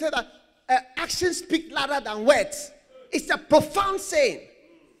when we say that actions speak louder than words. It's a profound saying.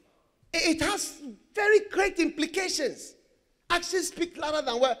 It has very great implications. Actions speak louder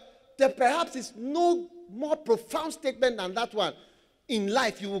than words. There perhaps is no more profound statement than that one. In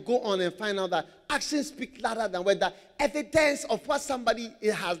life, you will go on and find out that actions speak louder than words. That evidence of what somebody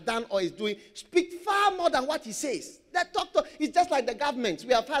has done or is doing speak far more than what he says. That doctor is just like the government.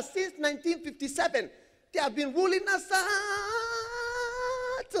 We have had since 1957. They have been ruling us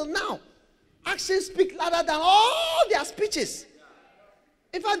till now. Actions speak louder than all their speeches.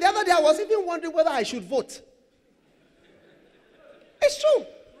 In fact, the other day I was even wondering whether I should vote. It's true.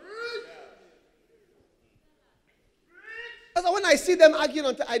 When I see them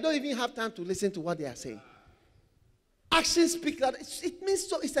arguing, I don't even have time to listen to what they are saying. Actions speak louder. It means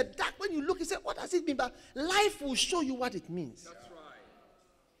so. It's a dark. When you look, you say, what does it mean? But life will show you what it means. That's right.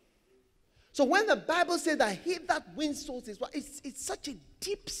 So when the Bible says that he that wins souls is what, it's such a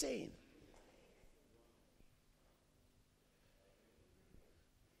deep saying.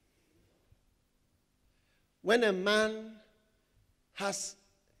 When a man has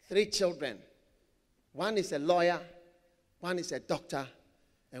 3 children, one is a lawyer, one is a doctor,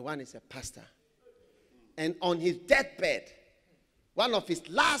 and one is a pastor. And on his deathbed, one of his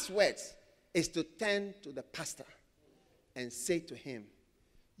last words is to turn to the pastor and say to him,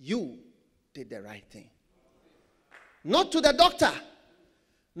 you did the right thing. Not to the doctor,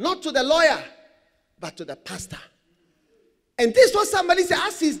 not to the lawyer, but to the pastor. And this was somebody said,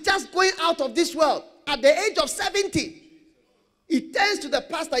 as he's just going out of this world, at the age of 70, he turns to the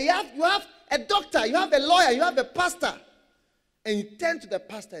pastor. You have a doctor, you have a lawyer, you have a pastor. And you turn to the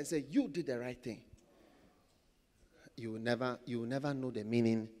pastor and say, you did the right thing. You will never know the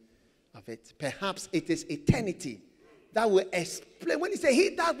meaning of it. Perhaps it is eternity that will explain. When you say, he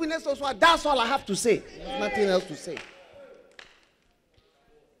that witness also, that's all I have to say. There's nothing else to say.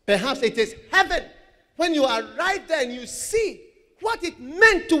 Perhaps it is heaven. When you are right there and you see what it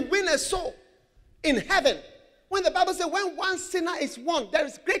meant to win a soul in heaven. When the Bible says, when one sinner is won, there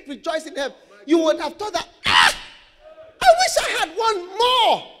is great rejoicing in heaven. You would have thought that, I wish I had one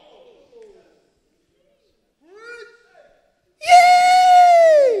more.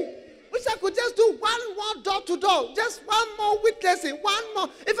 Yay! Wish I could just do one more door to door. Just one more witnessing. One more.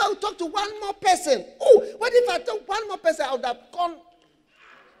 If I would talk to one more person. Oh, what if I talk one more person? I would have gone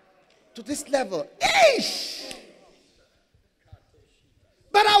to this level. Eesh!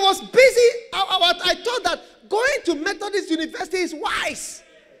 But I was busy. I thought that going to Methodist University is wise.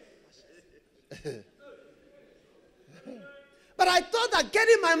 But I thought that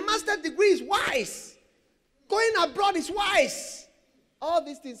getting my master's degree is wise. Going abroad is wise. All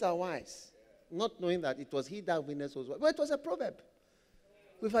these things are wise. Not knowing that it was he that winners was wise. But it was a proverb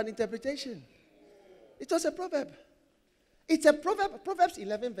with an interpretation. It was a proverb. It's a proverb. Proverbs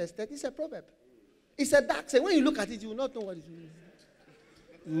 11 verse 30 is a proverb. It's a dark saying. When you look at it, you will not know what it means.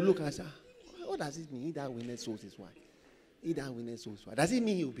 You look and say, what does it mean? He that winners souls is wise. He that winners souls is wise. Does it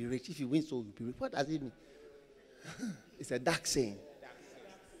mean he will be rich? If he wins souls, he will be rich. What does it mean? It's a dark saying.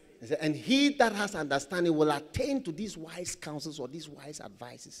 And he that has understanding will attain to these wise counsels or these wise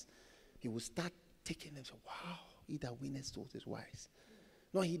advices. He will start taking them and say, wow, he that winneth souls is wise.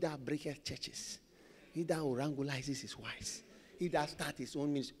 Not he that breaketh churches. He that orangulizes his wise. He that starts his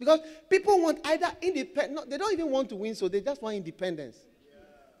own ministry. Because people want either independence. They don't even want to win, so they just want independence.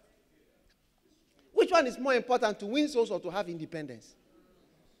 Which one is more important, to win souls or to have independence?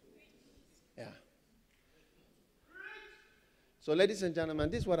 Yeah. So, ladies and gentlemen,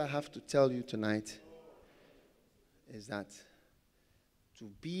 this is what I have to tell you tonight, is that to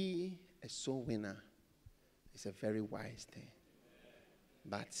be a soul winner is a very wise thing.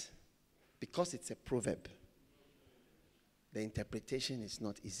 But because it's a proverb, the interpretation is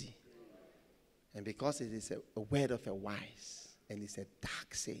not easy. And because it is a word of a wise, and it's a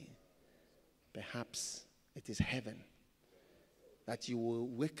dark saying, perhaps it is heaven that you will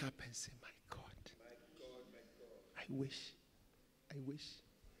wake up and say, my God, I wish.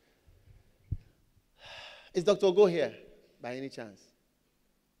 Is Dr. Go here by any chance?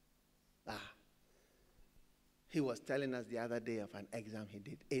 He was telling us the other day of an exam he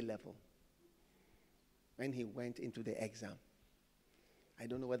did, A-level. When he went into the exam, I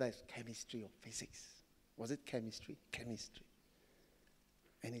don't know whether it's chemistry or physics. Was it chemistry? Chemistry.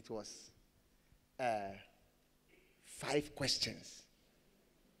 And it was 5 questions.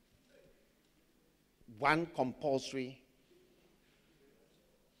 1 compulsory.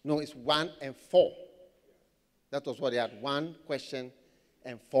 No, it's 1 and 4. That was what he had. 1 question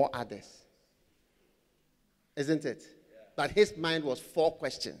and 4 others. Isn't it? Yeah. But his mind was 4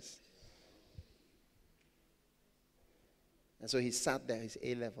 questions. And so he sat there, his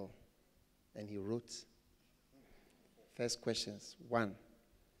A-level, and he wrote first questions 1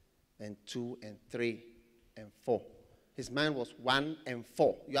 and 2 and 3 and 4. His mind was 1 and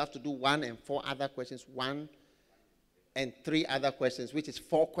 4. You have to do 1 and 4 other questions, 1 and 3 other questions, which is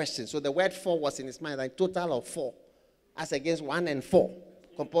 4 questions. So the word 4 was in his mind, a total of 4, as against 1 and 4.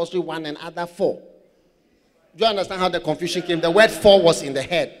 Compulsory 1 and other 4. Do you understand how the confusion came? The word 4 was in the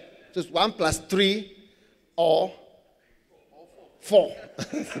head. So it's 1 plus 3 or 4.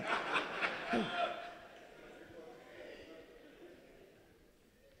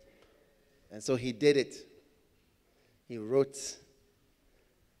 And so he did it. He wrote.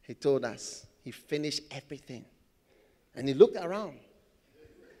 He told us. He finished everything. And he looked around.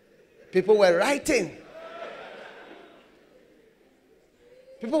 People were writing.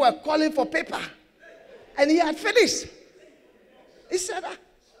 People were calling for paper. And he had finished. He said,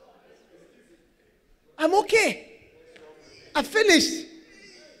 I'm okay. I finished.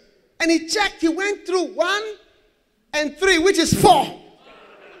 And he checked. He went through 1 and 3, which is 4.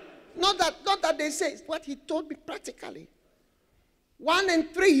 Not that they say. It's what he told me practically. 1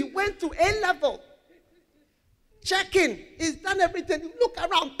 and 3, he went to A-level. Checking. He's done everything. Look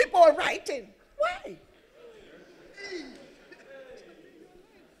around. People are writing. Why?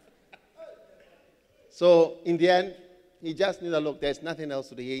 So in the end, he just knew that, look, there's nothing else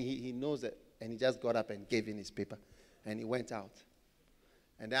to do. He knows it. And he just got up and gave in his paper. And he went out.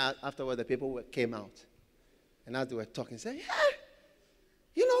 And then afterward, the people came out. And as they were talking, said, yeah,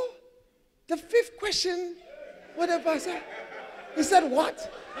 you know, the 5th question, whatever I said. He said,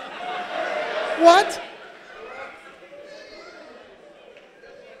 what? What?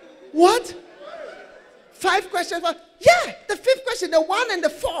 What? 5 questions? Yeah, the 5th question, the 1 and the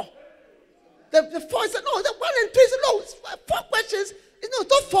 4. The 4 said, no, the 1 and 3 said, no, it's 4 questions. No,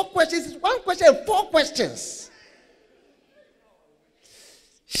 it's not 4 questions, it's 1 question and 4 questions.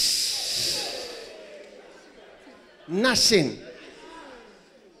 Nothing.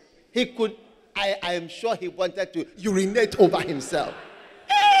 He could, I am sure he wanted to urinate over himself.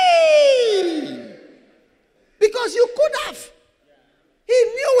 Hey! Because you could have. He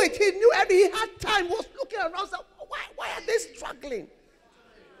knew it. He knew he had time. He was looking around. So why are they struggling?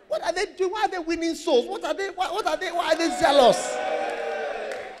 What are they doing? Why are they winning souls? Why are they zealous?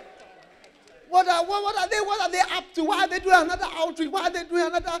 What are they up to? Why are they doing another outreach? Why are they doing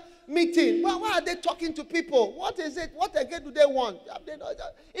another meeting? Why are they talking to people? What is it? What again do they want?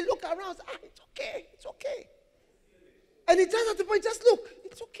 He look around and say, it's okay. It's okay. And he tells the point, just look.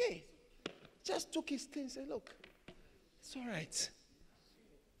 It's okay. Just took his thing and said, look, it's all right.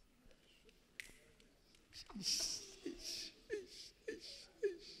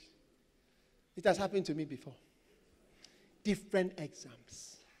 It has happened to me before. Different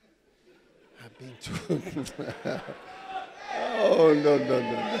exams I've been to. Oh, no.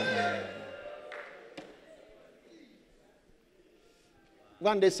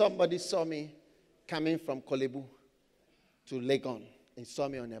 One day somebody saw me coming from Kolebu to Legon. He saw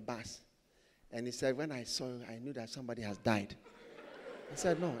me on a bus. And he said, when I saw you, I knew that somebody has died. I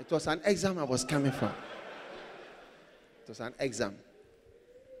said, no, it was an exam I was coming from. It was an exam.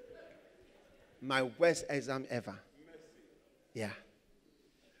 My worst exam ever. Yeah.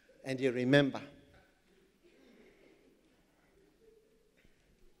 And you remember,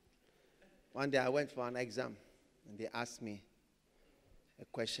 One day I went for an exam and they asked me a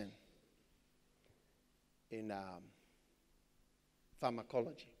question in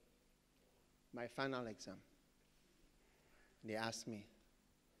pharmacology, my final exam. They asked me,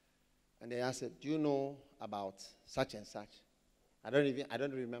 and they asked, do you know about such and such? I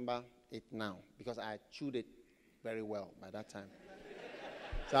don't remember it now because I chewed it very well by that time.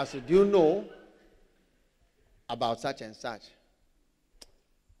 So I said, do you know about such and such?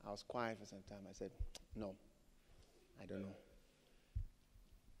 I was quiet for some time. I said, no, I don't know.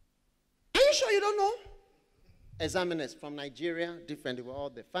 Are you sure you don't know? Examiners from Nigeria, different, they were all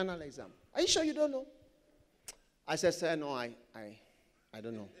the final exam. Are you sure you don't know? I said, sir, no, I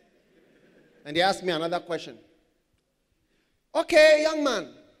don't know. And they asked me another question. Okay, young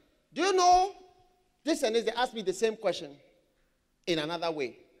man, do you know this and this? They asked me the same question in another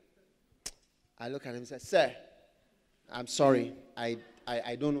way. I look at him and said, sir, I'm sorry, I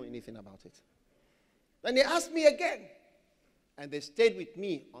don't know anything about it. Then they asked me again, and they stayed with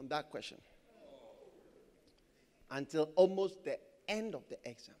me on that question until almost the end of the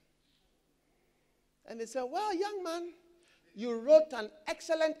exam. And they said, well, young man, you wrote an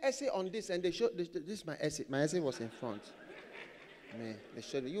excellent essay on this, and they showed this is my essay. My essay was in front. They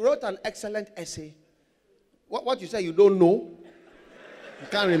showed me. You wrote an excellent essay. What you say you don't know? You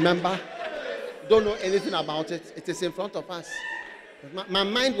can't remember? Don't know anything about it? It is in front of us. My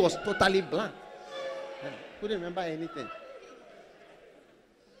mind was totally blank. I couldn't remember anything.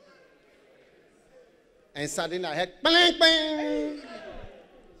 And suddenly I heard, bang, bang.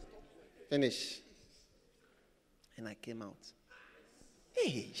 Finish. And I came out.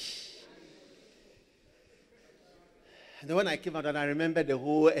 Hey. And then when I came out, and I remembered the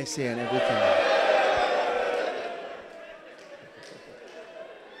whole essay and everything.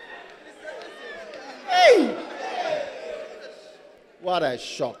 Hey! What a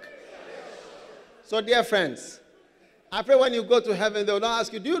shock. So, dear friends, I pray when you go to heaven, they will not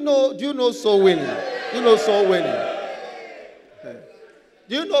ask you, do you know soul winning? Do you know soul winning?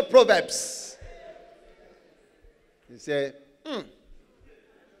 Do you know Proverbs? You say,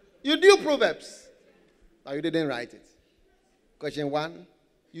 you do Proverbs, but you didn't write it. Question 1,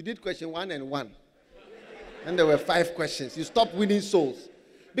 you did question 1 and 1. And there were 5 questions. You stopped winning souls.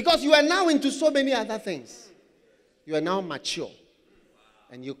 Because you are now into so many other things. You are now mature.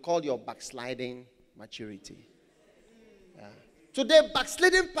 And you call your backsliding maturity. Yeah. Today,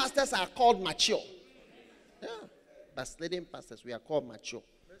 backsliding pastors are called mature. Yeah. Backsliding pastors, we are called mature.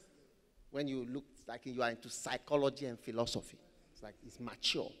 When you look like you are into psychology and philosophy, it's like it's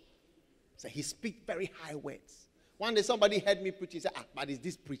mature. So he speaks very high words. One day somebody heard me preaching. He said, but is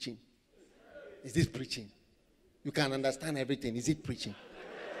this preaching? Is this preaching? You can understand everything. Is it preaching?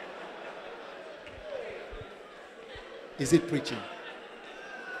 Is it preaching?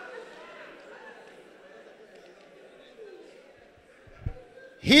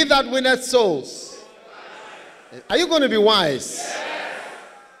 He that winneth souls. Are you going to be wise? Yes.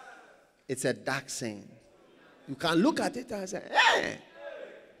 It's a dark saying. You can look at it and say, hey,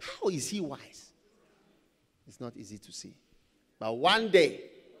 how is he wise? It's not easy to see. But one day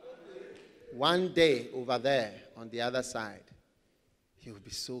over there on the other side, he will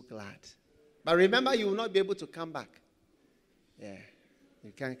be so glad. But remember, you will not be able to come back. Yeah,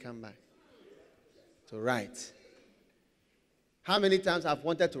 you can't come back. To write. How many times I've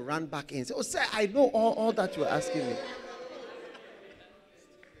wanted to run back in and say, oh, sir, I know all that you're asking me.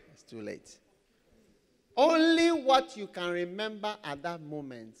 It's too late. Only what you can remember at that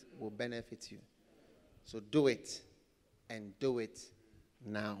moment will benefit you. So do it, and do it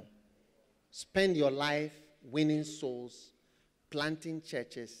now. Spend your life winning souls, planting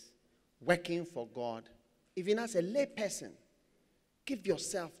churches, working for God. Even as a lay person, give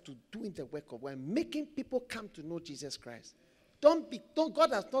yourself to doing the work of God, making people come to know Jesus Christ.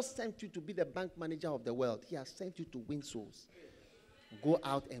 God has not sent you to be the bank manager of the world. He has sent you to win souls. Go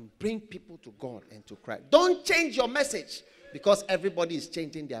out and bring people to God and to Christ. Don't change your message because everybody is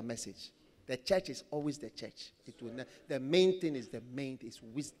changing their message. The church is always the church. The main thing is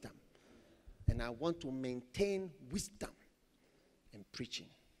wisdom. And I want to maintain wisdom in preaching.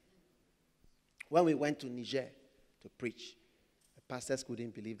 When we went to Niger to preach, the pastors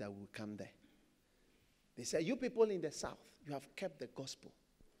couldn't believe that we would come there. They said, you people in the south, you have kept the gospel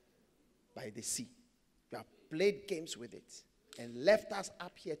by the sea. You have played games with it and left us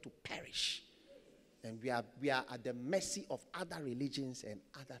up here to perish. And we are at the mercy of other religions and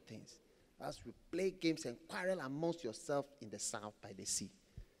other things. As we play games and quarrel amongst yourself in the south by the sea.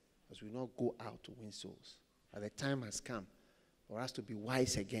 Because we will not go out to win souls. But the time has come for us to be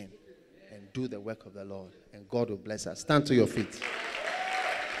wise again and do the work of the Lord. And God will bless us. Stand to your feet.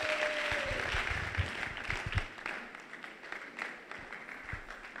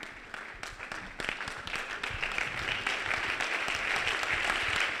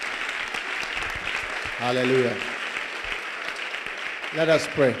 Hallelujah. Let us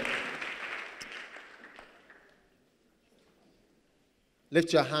pray.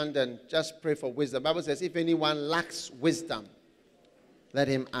 Lift your hand and just pray for wisdom. The Bible says, if anyone lacks wisdom, let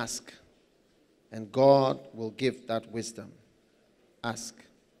him ask. And God will give that wisdom. Ask.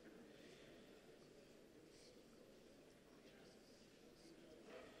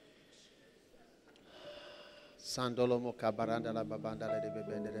 Sandolomo kabaranda la babanda la de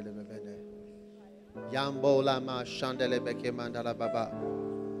bebende le bebende. Yambo la ma shandele beke mandala baba.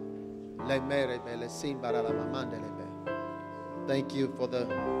 Le mere bele simbara la mamande le be. Thank you for the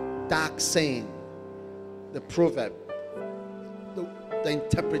dark saying, the proverb, the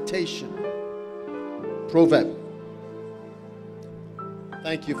interpretation. Proverb.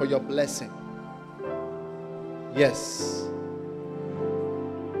 Thank you for your blessing. Yes.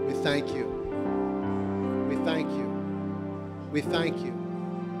 We thank you. We thank you. We thank you.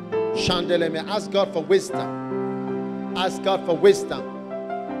 Shandeleme, ask God for wisdom. Ask God for wisdom.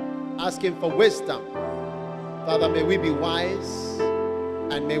 Ask Him for wisdom. Father, may we be wise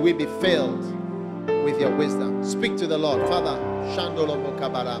and may we be filled with your wisdom. Speak to the Lord. Father, Shandolo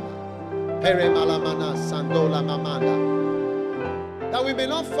Mokabarama, Pere Malamana, Sandola Mamanda. That we may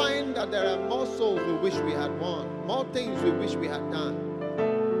not find that there are more souls we wish we had won, more things we wish we had done.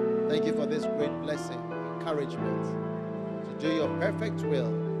 Thank you for this great blessing, encouragement to do your perfect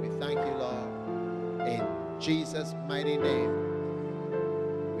will. We thank you, Lord. In Jesus' mighty name,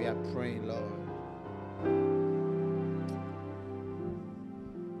 we are praying, Lord.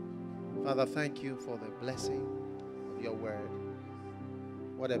 Father, thank you for the blessing of your word.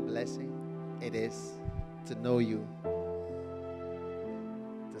 What a blessing it is to know you,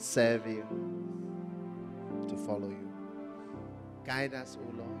 to serve you, to follow you. Guide us, O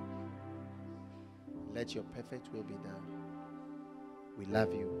Lord. Let your perfect will be done. We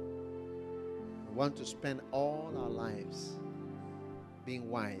love you. We want to spend all our lives being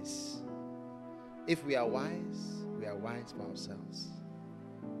wise. If we are wise for ourselves.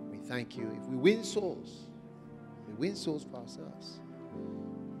 We thank you. If we win souls for ourselves.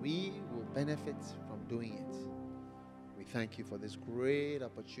 We will benefit from doing it. We thank you for this great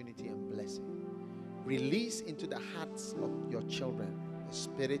opportunity and blessing. Release into the hearts of your children the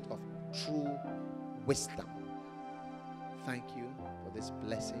spirit of true wisdom. Thank you for this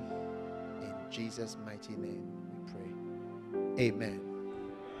blessing. In Jesus' mighty name we pray. Amen.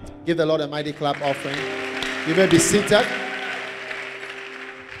 Give the Lord a mighty clap offering. You may be seated.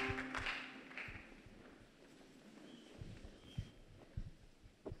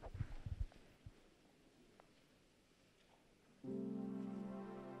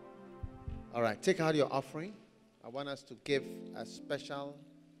 All right, take out your offering. I want us to give a special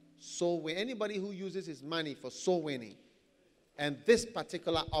soul winning. Anybody who uses his money for soul winning, and this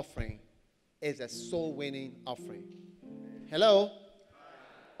particular offering is a soul winning offering. Hello?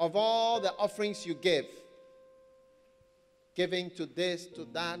 Of all the offerings you give, giving to this, to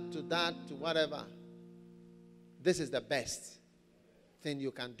that, to whatever, this is the best thing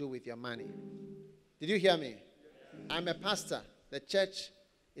you can do with your money. Did you hear me? I'm a pastor. The church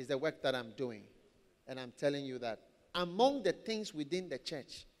is the work that I'm doing. And I'm telling you that among the things within the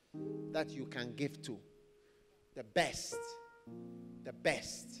church that you can give to, the best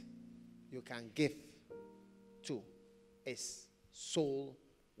you can give to is soul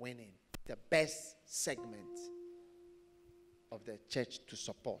winning. The best segment of the church to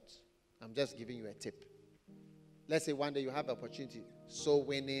support. I'm just giving you a tip. Let's say one day you have an opportunity, soul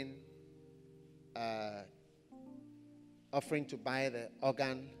winning, offering to buy the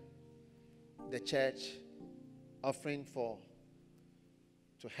organ, the church, offering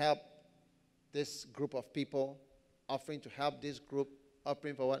to help this group of people, offering to help this group,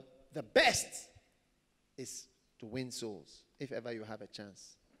 offering for what? The best is to win souls, if ever you have a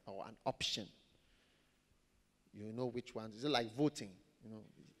chance or an option. You know which one. Is it like voting?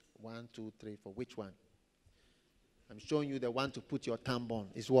 1, 2, 3, for which one? I'm showing you the one to put your thumb on.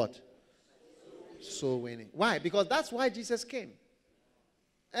 Is what? Soul winning. Why? Because that's why Jesus came.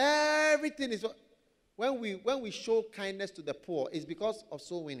 Everything is when we show kindness to the poor, it's because of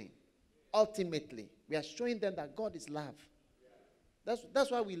soul winning. Ultimately, we are showing them that God is love. That's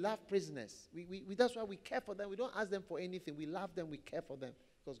why we love prisoners. That's why we care for them. We don't ask them for anything. We love them. We care for them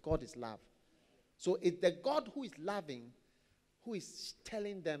because God is love. So it's the God who is loving, who is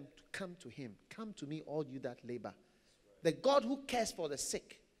telling them to come to Him. Come to me, all you that labor. The God who cares for the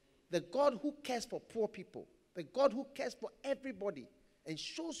sick. The God who cares for poor people. The God who cares for everybody and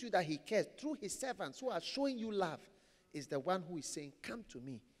shows you that He cares through His servants who are showing you love is the one who is saying, come to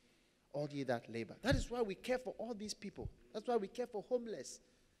me, all ye that labor. That is why we care for all these people. That's why we care for homeless.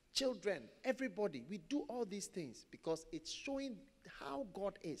 children, everybody. We do all these things because it's showing how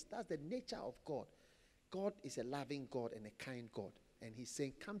God is. That's the nature of God. God is a loving God and a kind God. And he's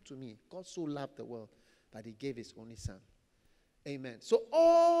saying, come to me. God so loved the world that he gave his only son. Amen. So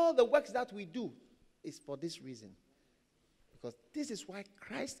all the works that we do is for this reason. Because this is why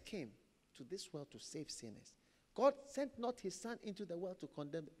Christ came to this world to save sinners. God sent not his son into the world to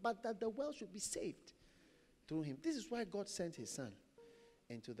condemn, but that the world should be saved through him. This is why God sent his son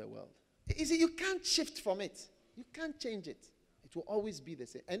into the world. You see, you can't shift from it. You can't change it. It will always be the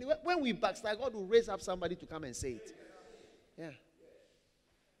same. And when we backslide, God will raise up somebody to come and say it. Yeah.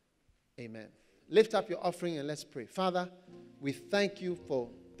 Amen. Lift up your offering and let's pray. Father, we thank you for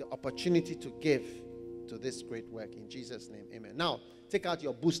the opportunity to give to this great work. In Jesus' name, amen. Now, take out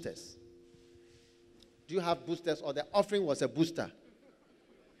your boosters. Do you have boosters, or the offering was a booster?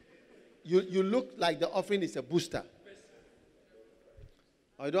 You look like the offering is a booster.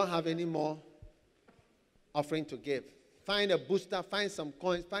 Or you don't have any more offering to give. Find a booster, find some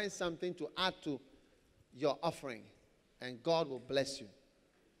coins, find something to add to your offering, and God will bless you.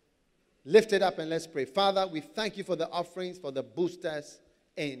 Lift it up and let's pray. Father, we thank you for the offerings, for the boosters.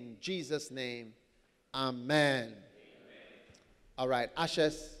 In Jesus' name, amen. Amen. All right,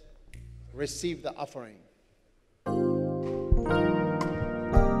 ushers, receive the offering.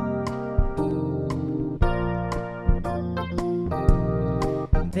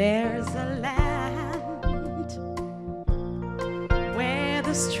 There's a land where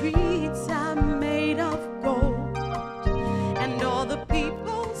the streets are made of gold, and all the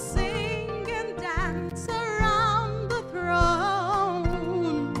people sing and dance around the throne.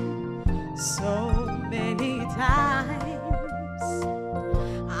 So many times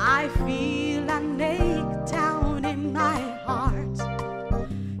I feel an ache down in my heart,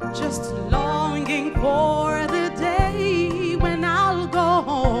 just longing for the day when I'll go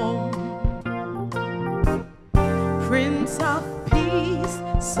home. Prince of Peace,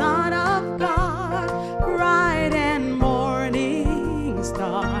 Son of God, bright and morning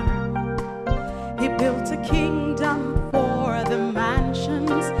star. He built a kingdom for the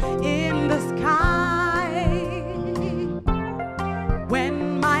mansions in the sky.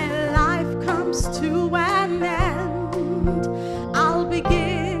 When my life comes to an end, I'll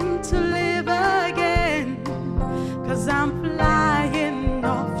begin to live again, 'cause I'm flying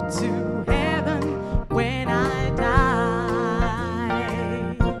off to heaven when I die.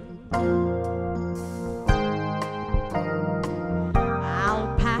 I'll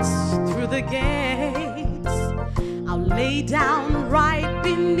pass through the gates, I'll lay down right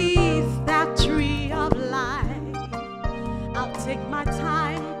beneath that tree of life. I'll take my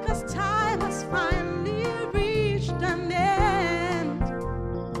time, 'cause time has finally reached an end.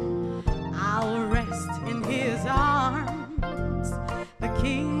 I'll rest in his arms, the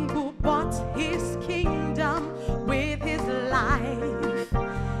king who bought his kingdom with his life,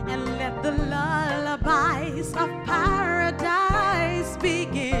 and let the lullabies of paradise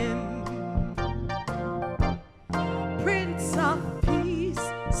begin. Prince of Peace,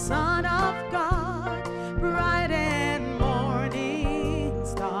 Son of God, bright and morning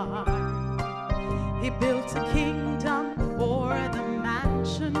star. He built a kingdom for the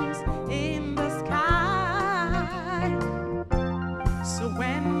mansions in the sky. So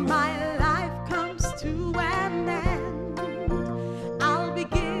when my life comes to an end, I'll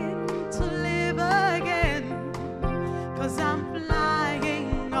begin to live again, 'cause I'm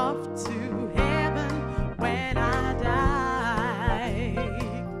flying off to heaven when I die.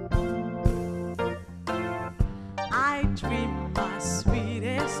 I dream my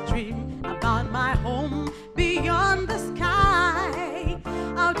sweetest dream about my home beyond the sky.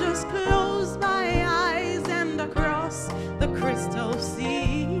 I'll just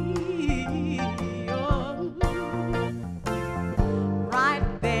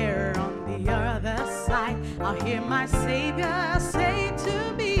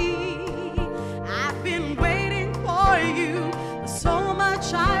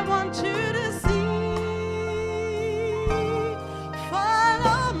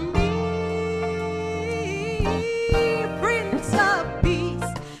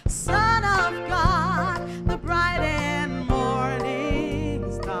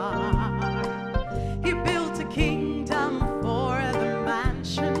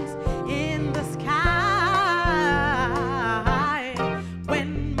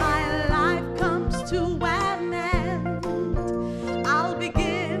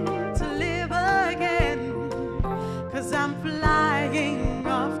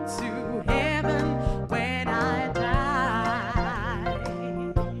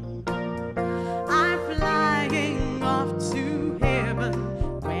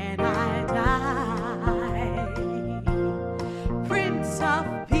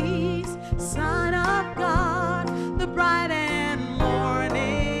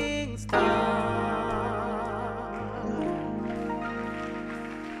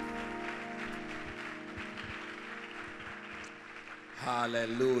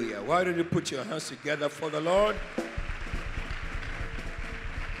Hallelujah. Why don't you put your hands together for the Lord?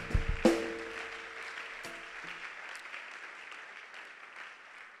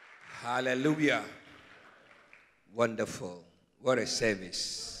 Hallelujah. Wonderful. What a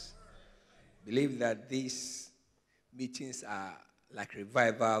service. Believe that these meetings are like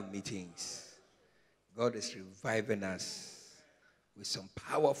revival meetings. God is reviving us with some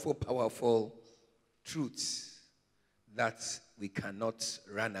powerful, powerful truths that we cannot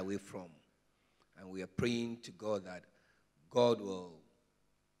run away from. And we are praying to God that God will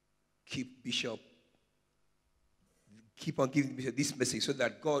keep on giving Bishop this message so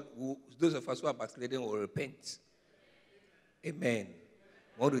that God, those of us who are backsliding, will repent. Amen.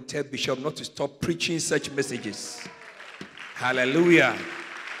 I want to tell Bishop not to stop preaching such messages. Hallelujah.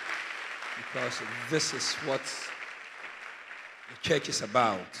 Because this is what the church is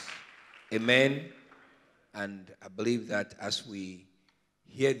about. Amen. And I believe that as we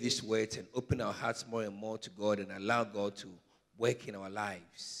hear these words and open our hearts more and more to God and allow God to work in our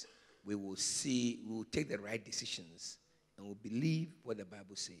lives, we will take the right decisions and will believe what the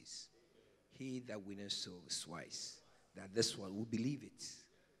Bible says. He that winneth souls is wise. That this one will believe it.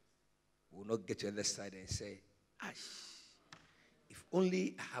 We will not get to the other side and say, "Ash, if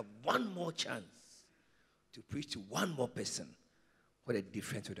only I have one more chance to preach to one more person, what a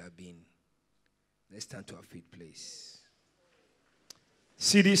difference would have been." Let's stand to our feet, please.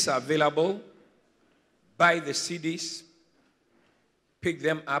 CDs are available. Buy the CDs. Pick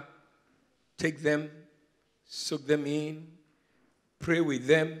them up. Take them. Soak them in. Pray with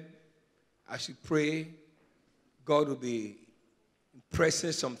them. As you pray, God will be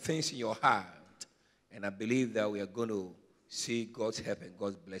impressing some things in your heart. And I believe that we are going to see God's help and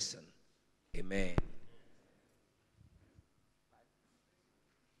God's blessing. Amen.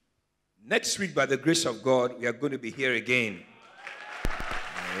 Next week, by the grace of God, we are going to be here again.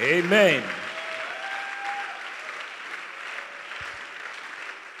 Amen.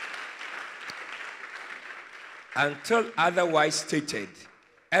 Until otherwise stated,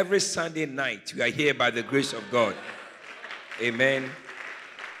 every Sunday night, we are here by the grace of God. Amen.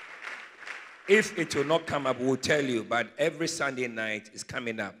 If it will not come up, we'll tell you, but every Sunday night is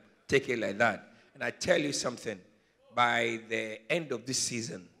coming up. Take it like that. And I tell you something, by the end of this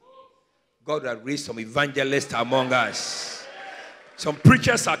season, God will raise some evangelists among us. Some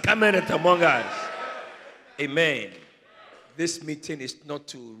preachers are coming among us. Amen. This meeting is not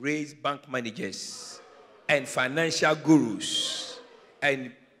to raise bank managers and financial gurus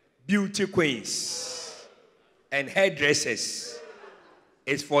and beauty queens and hairdressers.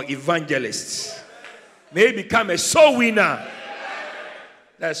 It's for evangelists. May you become a soul winner.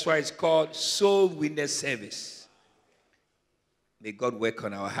 That's why it's called Soul Winner Service. May God work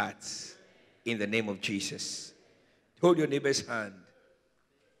on our hearts. In the name of Jesus. Hold your neighbor's hand.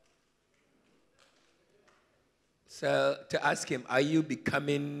 So to ask him, are you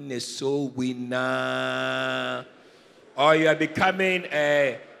becoming a soul winner? Or you are becoming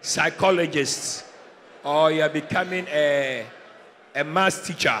a psychologist? Or you are becoming a math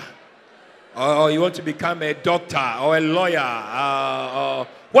teacher? Or you want to become a doctor or a lawyer?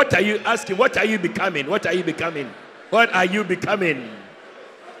 What are you asking? What are you becoming? What are you becoming? What are you becoming?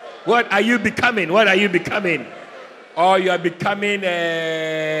 What are you becoming? What are you becoming? Or you are becoming a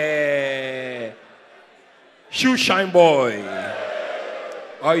shoe shine boy.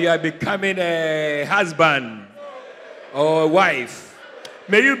 Or you are becoming a husband or a wife.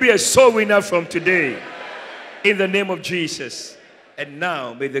 May you be a soul winner from today. In the name of Jesus. And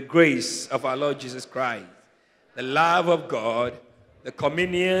now may the grace of our Lord Jesus Christ, the love of God, the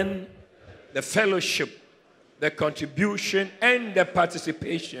communion, the fellowship, the contribution and the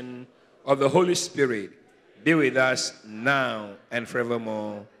participation of the Holy Spirit be with us now and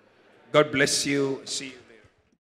forevermore. God bless you. See you.